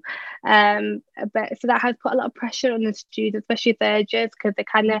know, but so that has put a lot of pressure on the students, especially third years, because they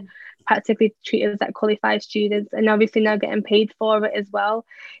kind of practically treat us like qualified students, and obviously now getting paid for it as well.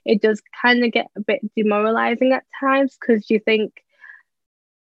 It does kind of get a bit demoralizing at times, because you think,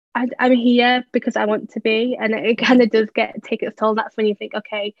 I'm here because I want to be, and it kind of does take its toll. That's when you think,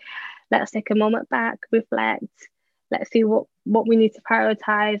 okay, let's take a moment back, reflect, let's see what we need to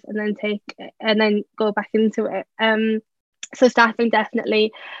prioritize, and then go back into it. So staffing,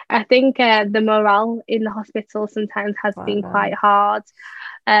 definitely. I think the morale in the hospital sometimes has been quite hard,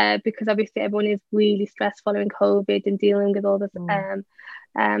 because obviously everyone is really stressed following COVID and dealing with all this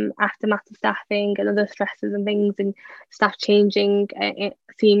aftermath of staffing and other stresses and things, and staff changing,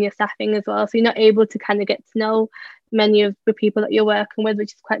 senior staffing as well. So you're not able to kind of get to know many of the people that you're working with,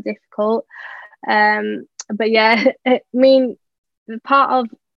 which is quite difficult. But yeah, I mean, the part of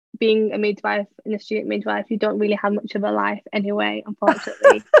being a midwife and a student midwife, you don't really have much of a life anyway,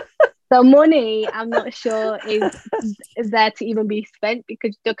 unfortunately. So money, I'm not sure is there to even be spent,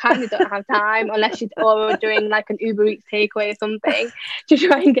 because you kind of don't have time unless you're doing like an Uber Eats takeaway or something to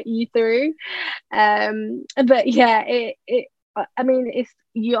try and get you through. But yeah, I mean,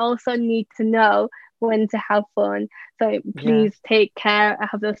 you also need to know when to have fun. So please take care,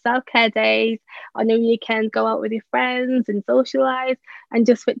 have those self-care days on your weekend, go out with your friends and socialize and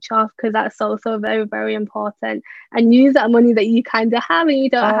just switch off, because that's also very, very important. And use that money that you kind of have and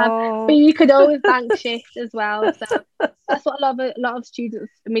you don't have, but you could always bank shift as well. So that's what a lot of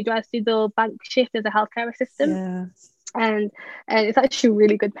students, midwives do, they'll bank shift as a healthcare assistant. And it's actually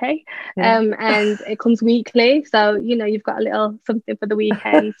really good pay, and it comes weekly, so you know you've got a little something for the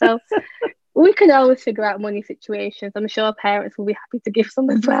weekend. So we can always figure out money situations. I'm sure parents will be happy to give some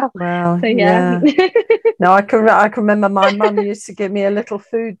as well. Well, so yeah. No, I can remember my mum used to give me a little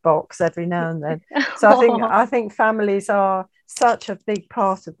food box every now and then. So I think families are such a big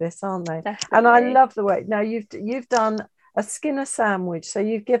part of this, aren't they? Definitely. And I love the way now you've done a Skinner sandwich. So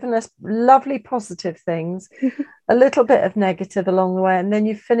you've given us lovely positive things, a little bit of negative along the way, and then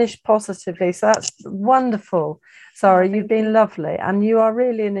you finished positively. So that's wonderful. Zara, you've been lovely, and you are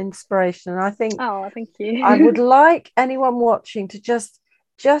really an inspiration. And I think, oh, thank you. I would like anyone watching to just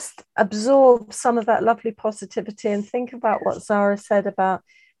absorb some of that lovely positivity and think about what Zara said about,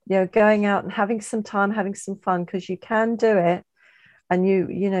 you know, going out and having some time, having some fun, because you can do it. And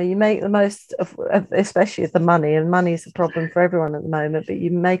you know, you make the most of especially the money, and money is a problem for everyone at the moment, but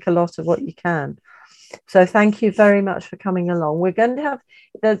you make a lot of what you can. So thank you very much for coming along. We're going to have,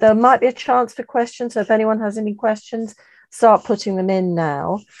 there might be a chance for questions. So if anyone has any questions, start putting them in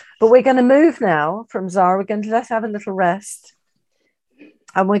now. But we're going to move now from Zara. We're going to let's have a little rest.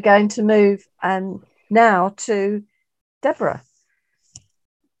 And we're going to move now to Deborah.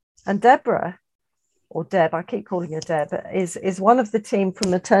 And Deborah, or Deb, I keep calling her Deb, is one of the team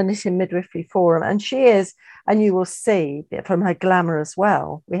from Maternity and Midwifery Forum. And she is, and you will see from her glamour as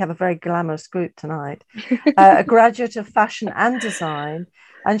well, we have a very glamorous group tonight, a graduate of fashion and design.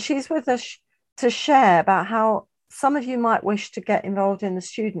 And she's with us to share about how some of you might wish to get involved in the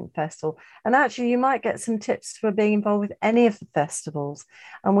student festival. And actually, you might get some tips for being involved with any of the festivals.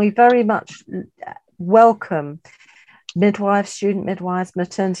 And we very much welcome midwives, student midwives,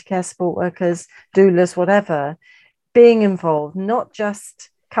 maternity care support workers, doulas, whatever, being involved, not just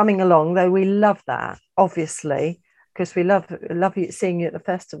coming along, though we love that, obviously, because we love seeing you at the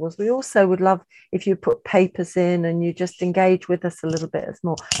festivals. We also would love if you put papers in and you just engage with us a little bit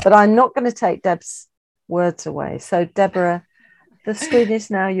more. But I'm not going to take Deb's words away. So, Deborah, the screen is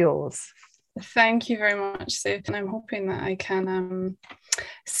now yours. Thank you very much, Sue. And I'm hoping that I can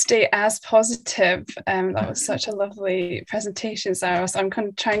stay as positive. That was such a lovely presentation, Sarah. So I'm going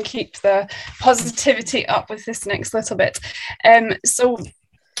to try and keep the positivity up with this next little bit. So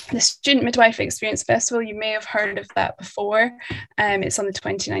the Student Midwifery Experience Festival, you may have heard of that before. It's on the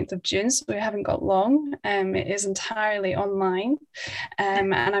 29th of June, so we haven't got long. It is entirely online.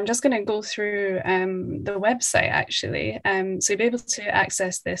 And I'm just going to go through the website, actually. So you'll be able to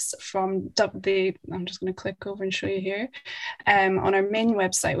access this from I'm just going to click over and show you here, on our main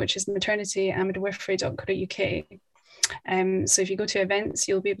website, which is maternityandmidwifery.co.uk. So if you go to events,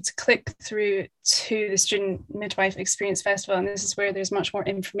 you'll be able to click through to the Student Midwife Experience Festival, and this is where there's much more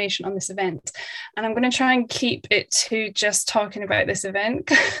information on this event. And I'm going to try and keep it to just talking about this event,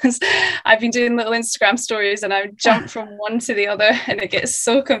 because I've been doing little Instagram stories and I've jumped from one to the other and it gets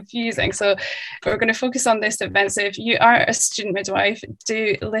so confusing. So we're going to focus on this event. So if you are a student midwife,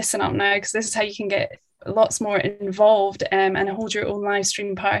 do listen up now, because this is how you can get lots more involved and hold your own live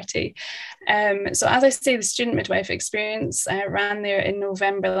stream party. So as I say, the Student Midwife Experience ran there in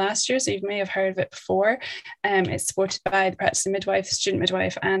November last year, so you may have heard of it before. It's supported by the Practicing Midwife, the Student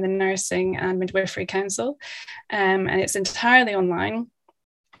Midwife and the Nursing and Midwifery Council, and it's entirely online.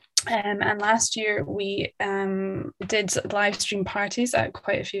 And last year we did live stream parties at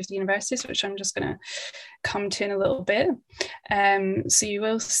quite a few of the universities, which I'm just going to come to in a little bit. So you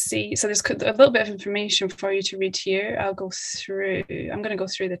will see, so there's a little bit of information for you to read here. I'm going to go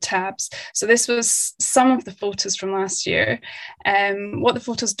through the tabs. So this was some of the photos from last year. What the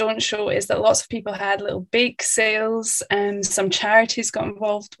photos don't show is that lots of people had little bake sales, and some charities got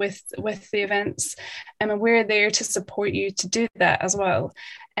involved with the events, and we're there to support you to do that as well.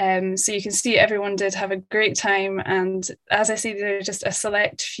 So you can see everyone did have a great time, and as I say, there are just a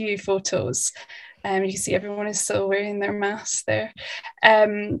select few photos. You can see everyone is still wearing their masks there.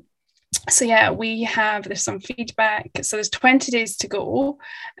 So yeah, there's some feedback. So there's 20 days to go.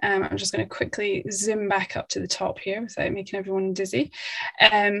 I'm just going to quickly zoom back up to the top here without making everyone dizzy.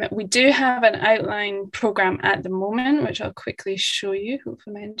 We do have an outline program at the moment, which I'll quickly show you.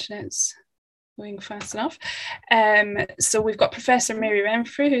 Hopefully my internet's going fast enough. So we've got Professor Mary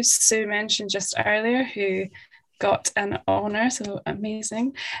Renfrew, who Sue mentioned just earlier, who got an honour, so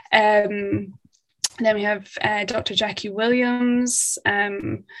amazing. And then we have Dr. Jackie Williams,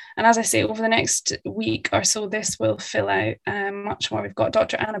 and as I say, over the next week or so, this will fill out much more. We've got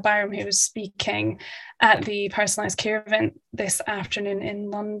Dr. Anna Byram, who was speaking at the Personalised Care event this afternoon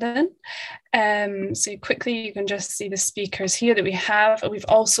in London. So quickly, you can just see the speakers here that we have. We've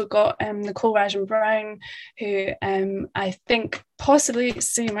also got Nicole Rajan-Brown, who I think possibly,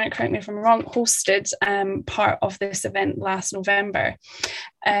 so you might correct me if I'm wrong, hosted part of this event last November.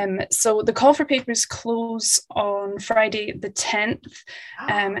 So the call for papers close on Friday the 10th.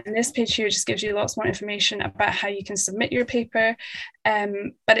 And this page here just gives you lots more information about how you can submit your paper.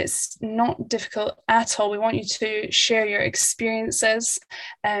 but it's not difficult at all. We want you to share your experiences,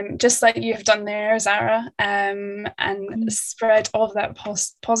 just like you have done there, Zara, and spread all of that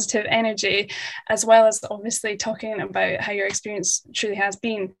positive energy, as well as obviously talking about how your experience truly has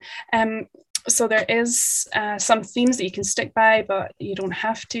been. So there is some themes that you can stick by, but you don't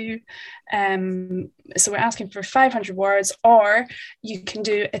have to. So we're asking for 500 words, or you can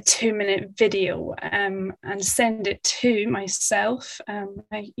do a 2-minute video and send it to myself.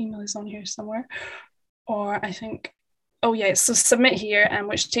 My email is on here somewhere. Or I think, oh yeah, so submit here,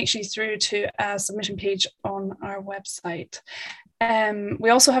 which takes you through to a submission page on our website. We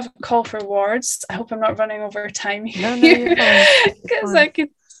also have a call for awards. I hope I'm not running over time here, because I could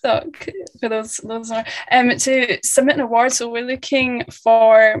stuck for those to submit an award. So we're looking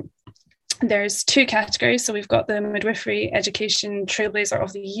for, there's 2 categories. So we've got the Midwifery Education Trailblazer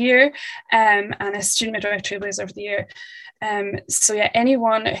of the Year and a Student Midwife Trailblazer of the Year. So yeah,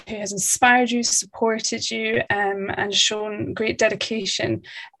 anyone who has inspired you, supported you, and shown great dedication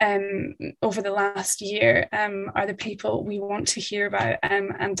over the last year are the people we want to hear about.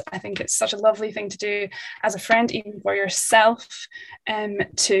 And I think it's such a lovely thing to do as a friend, even for yourself,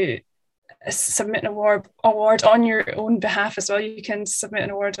 to submit an award on your own behalf as well. You can submit an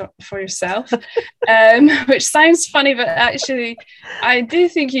award for yourself, which sounds funny, but actually I do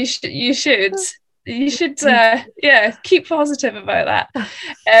think you should keep positive about that.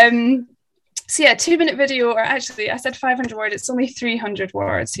 So yeah, 2-minute video, or actually I said 500 words, it's only 300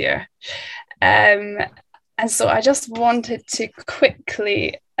 words here. And so I just wanted to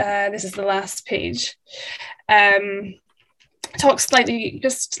quickly, this is the last page, talk slightly,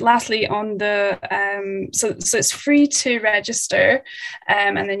 just lastly, on the so it's free to register,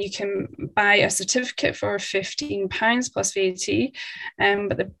 and then you can buy a certificate for £15 plus VAT.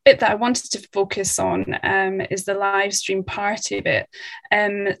 But the bit that I wanted to focus on is the live stream party bit.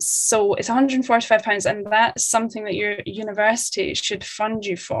 So it's £145, and that's something that your university should fund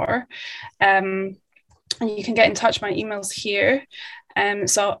you for. And you can get in touch. My email's here.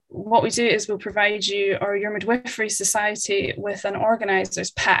 So what we do is we'll provide you or your midwifery society with an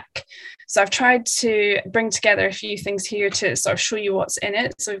organiser's pack. So I've tried to bring together a few things here to sort of show you what's in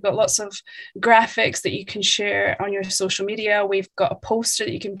it. So we've got lots of graphics that you can share on your social media. We've got a poster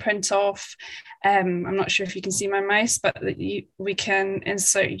that you can print off. I'm not sure if you can see my mouse, but we can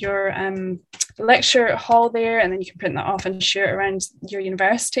insert your lecture hall there, and then you can print that off and share it around your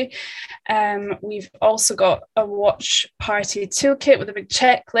university. We've also got a watch party toolkit with a big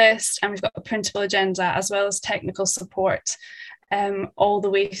checklist, and we've got a printable agenda as well as technical support all the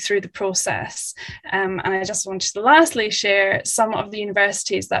way through the process. And I just wanted to lastly share some of the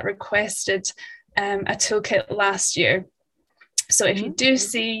universities that requested a toolkit last year. So if you do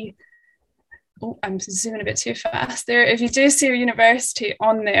see, I'm zooming a bit too fast there. If you do see your university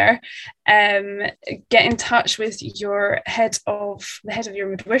on there, get in touch with the head of your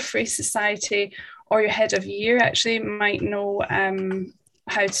midwifery society, or your head of year actually might know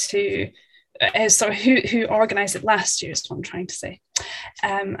how to who organised it last year is what I'm trying to say.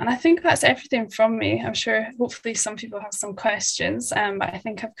 And I think that's everything from me. I'm sure hopefully some people have some questions, but I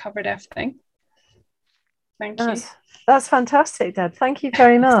think I've covered everything. Thank you. That's fantastic, Deb. Thank you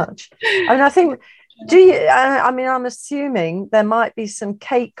very much. I mean, I think, I'm assuming there might be some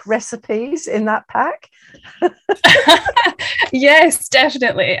cake recipes in that pack. Yes,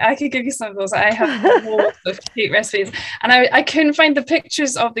 definitely. I could give you some of those. I have loads of cake recipes, and I couldn't find the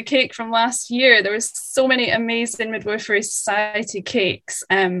pictures of the cake from last year. There was so many amazing Midwifery Society cakes.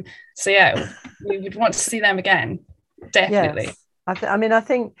 So yeah, we would want to see them again. Definitely. Yes.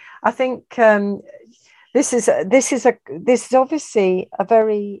 I think this is obviously a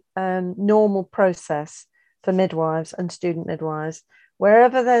very normal process for midwives and student midwives.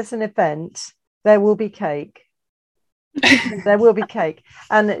 Wherever there's an event, there will be cake. There will be cake.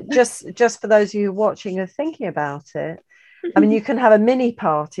 And just for those of you watching and thinking about it, I mean, you can have a mini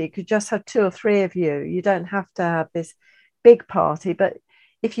party. You could just have 2 or 3 of you. You don't have to have this big party. But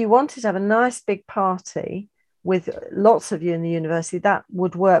if you wanted to have a nice big party with lots of you in the university, that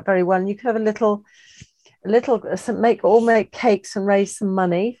would work very well. And you could have make cakes and raise some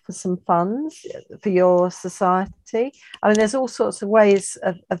money for some funds for your society. I mean, there's all sorts of ways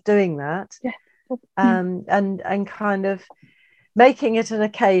of doing that. Yeah. And kind of making it an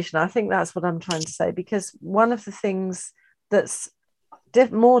occasion. I think that's what I'm trying to say, because one of the things that's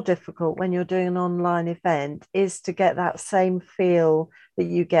more difficult when you're doing an online event is to get that same feel that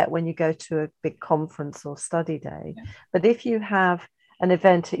you get when you go to a big conference or study day. Yeah. But if you have an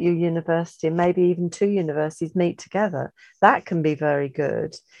event at your university, and maybe even 2 universities meet together, that can be very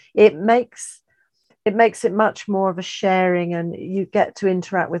good. It makes it makes it much more of a sharing, and you get to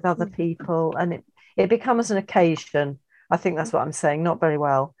interact with other people, and it becomes an occasion. I think that's what I'm saying. Not very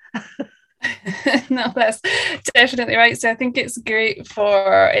well. No, that's definitely right. So I think it's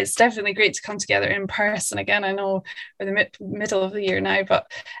definitely great to come together in person again. I know we're the middle of the year now,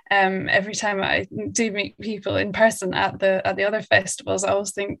 but every time I do meet people in person at the other festivals, I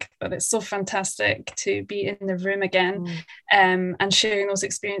always think that it's so fantastic to be in the room again, and sharing those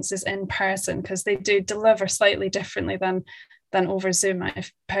experiences in person, because they do deliver slightly differently than over Zoom, I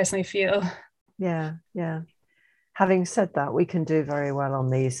personally feel. Yeah. Having said that, we can do very well on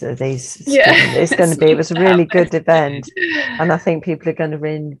these. Yeah, It was a really good event, and I think people are going to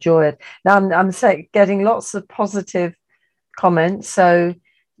really enjoy it. Now, I'm getting lots of positive comments. So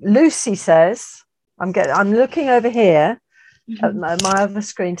Lucy says, I'm looking over here at my other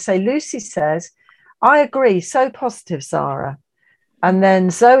screen to say, Lucy says, I agree, so positive, Zara. And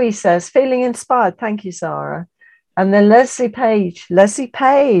then Zoe says, feeling inspired, thank you, Zara. And then Leslie Page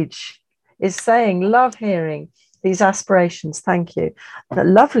is saying, love hearing these aspirations, thank you.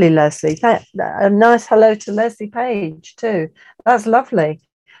 Lovely, Leslie. A nice hello to Leslie Page too. That's lovely.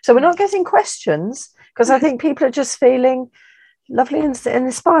 So we're not getting questions, because I think people are just feeling lovely and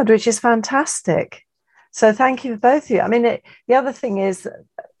inspired, which is fantastic. So thank you for both of you. I mean, the other thing is,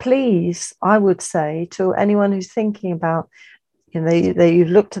 please, I would say to anyone who's thinking about, you've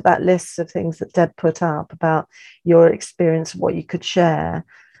looked at that list of things that Deb put up about your experience, what you could share.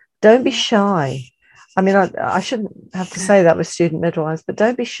 Don't be shy. I mean, I shouldn't have to say that with student midwives, but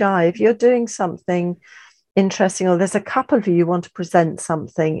don't be shy. If you're doing something interesting, or there's a couple of you want to present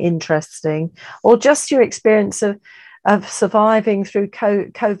something interesting, or just your experience of surviving through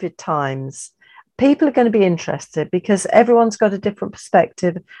COVID times, people are going to be interested, because everyone's got a different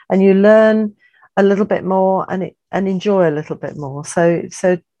perspective, and you learn a little bit more and enjoy a little bit more. So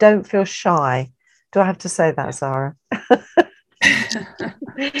don't feel shy. Do I have to say that, Zara?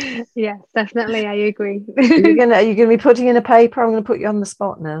 Yes, definitely, I agree. You're gonna be putting in a paper. I'm going to put you on the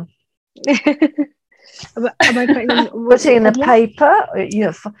spot now. Am I putting in a paper?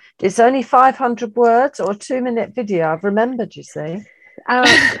 It's only 500 words or a 2-minute video. I've remembered, you see.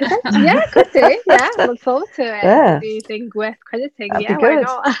 Yeah, could do. Yeah, look forward to it. Yeah. Do you think worth crediting? That'd yeah, be good.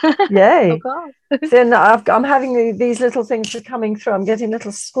 Why not? Yay. Of course. So now I'm having these little things are coming through. I'm getting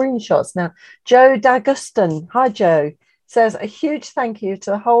little screenshots now. Joe D'Agustin, hi Joe, says a huge thank you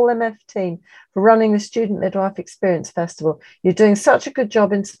to the whole MF team for running the Student Midwife Experience Festival. You're doing such a good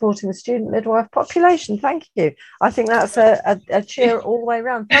job in supporting the student midwife population. Thank you. I think that's a cheer all the way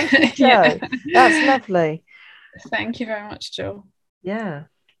around. Thank you, Joe. Yeah. That's lovely. Thank you very much, Joe. Yeah.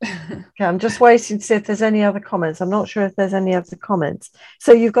 Okay, I'm just waiting to see if there's any other comments. I'm not sure if there's any other comments.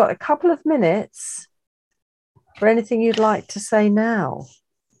 So you've got a couple of minutes for anything you'd like to say now.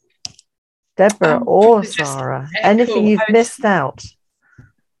 Deborah or Zara, anything you've missed out?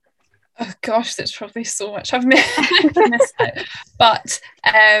 Oh gosh, there's probably so much I've missed out. But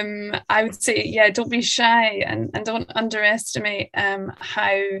I would say, yeah, don't be shy, and don't underestimate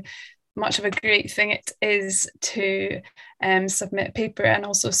how much of a great thing it is to submit a paper. And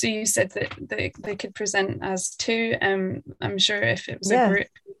also, so you said that they could present as two. I'm sure if it was a group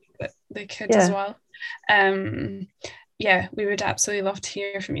that they could as well. Yeah, we would absolutely love to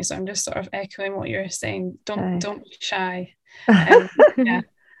hear from you. So I'm just sort of echoing what you're saying. Don't be shy. Yeah.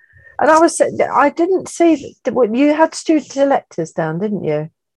 And I didn't see you had student electives down, didn't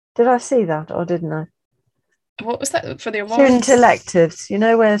you? Did I see that or didn't I? What was that for the awards? Student electives,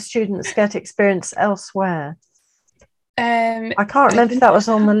 where students get experience elsewhere. I can't remember if that was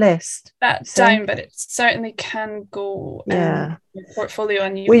on the list. That's down, but it certainly can go your portfolio.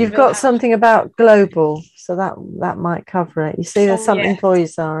 And you've got something about global, so that might cover it. You see, there's something for you,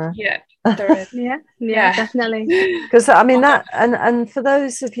 Zara. Yeah, there is. yeah, definitely. Because I mean that, and for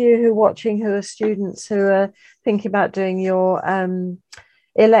those of you who are watching who are students who are thinking about doing your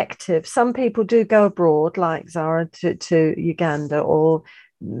elective, some people do go abroad, like Zara, to Uganda, or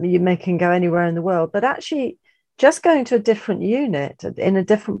you can go anywhere in the world, but actually just going to a different unit in a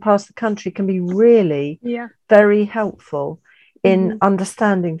different part of the country can be really very helpful in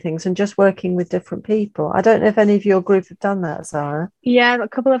understanding things and just working with different people. I don't know if any of your group have done that, Zara. Yeah, a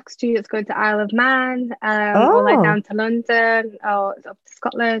couple of students going to Isle of Man, or like down to London, or up to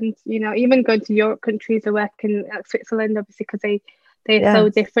Scotland, even going to Europe countries or working at Switzerland, obviously, because they're so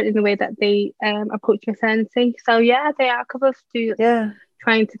different in the way that they approach maternity. So yeah, there are a couple of students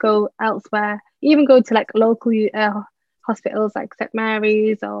trying to go elsewhere, even go to like local hospitals like St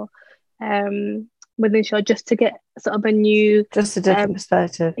Mary's or within Shaw, just to get sort of a new, just a different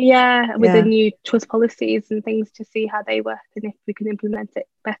perspective. With the new trust policies and things, to see how they work and if we can implement it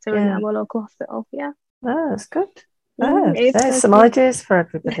better in our local hospital. Yeah. Oh, that's good. There's some ideas for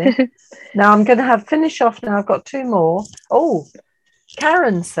everybody. Now I'm going to finish off now. I've got 2 more. Oh,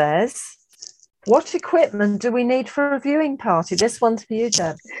 Karen says, what equipment do we need for a viewing party? This one's for you,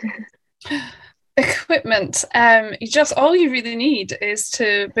 Deb. Equipment. All you really need is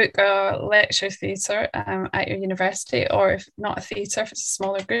to book a lecture theatre at your university, or if not a theatre, if it's a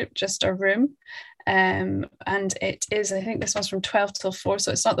smaller group, just a room. And it is, I think this one's from 12 till 4,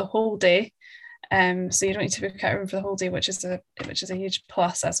 so it's not the whole day. So you don't need to book out a room for the whole day, which is a huge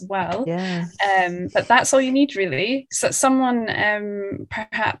plus as well. Yeah. But that's all you need, really. So someone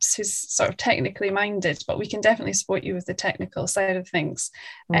perhaps who's sort of technically minded, but we can definitely support you with the technical side of things.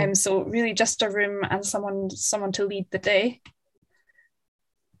 So really just a room and someone to lead the day.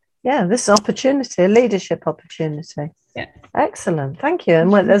 Yeah, this is an opportunity, a leadership opportunity. Yeah. Excellent. Thank you.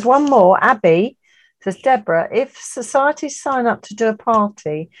 And there's one more. Abby says, Deborah, if societies sign up to do a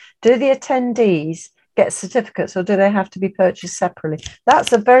party, do the attendees get certificates, or do they have to be purchased separately?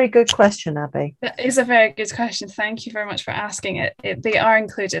 That's a very good question, Abby. That is a very good question. Thank you very much for asking it. They are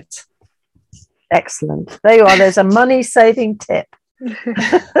included. Excellent. There you are. There's a money-saving tip.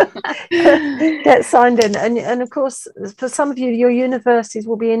 Get signed in. And of course, for some of you, your universities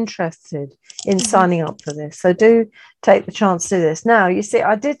will be interested in signing up for this. So do take the chance to do this. Now, you see,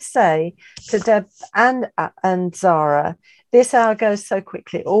 I did say to Deb and Zara, this hour goes so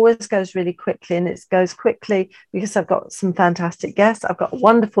quickly. It always goes really quickly, and it goes quickly because I've got some fantastic guests. I've got a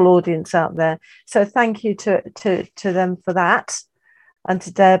wonderful audience out there. So thank you to them for that, and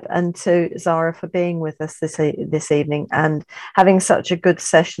to Deb and to Zara for being with us this evening and having such a good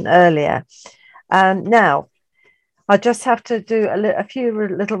session earlier. Now, I just have to do a few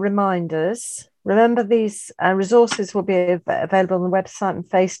little reminders. Remember, these resources will be available on the website and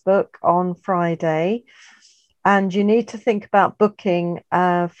Facebook on Friday. And you need to think about booking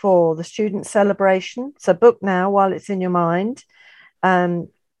for the student celebration. So book now while it's in your mind.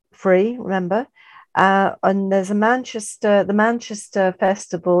 Free, remember. And there's the Manchester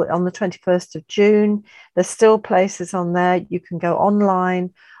Festival on the 21st of June. There's still places on there. You can go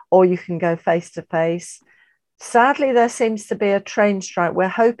online or you can go face to face. Sadly, there seems to be a train strike. We're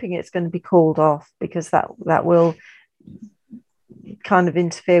hoping it's going to be called off because that will kind of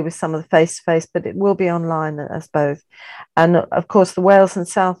interfere with some of the face to face, but it will be online as both. And of course, the Wales and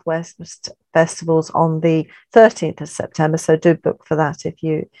Southwest festivals on the 13th of September. So do book for that if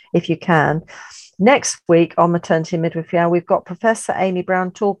you can. Next week on Maternity and Midwifery Hour, we've got Professor Amy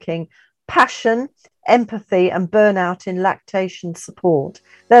Brown talking passion, empathy and burnout in lactation support.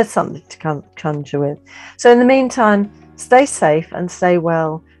 There's something to conjure with. So in the meantime, stay safe and stay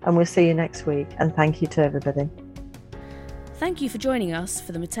well, and we'll see you next week. And thank you to everybody. Thank you for joining us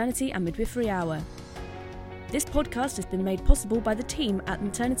for the Maternity and Midwifery Hour. This podcast has been made possible by the team at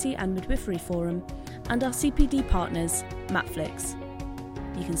Maternity and Midwifery Forum and our CPD partners, Matflix.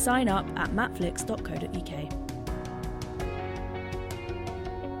 You can sign up at matflix.co.uk.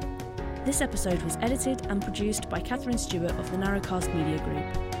 This episode was edited and produced by Catherine Stewart of the Narrowcast Media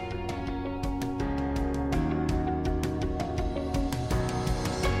Group.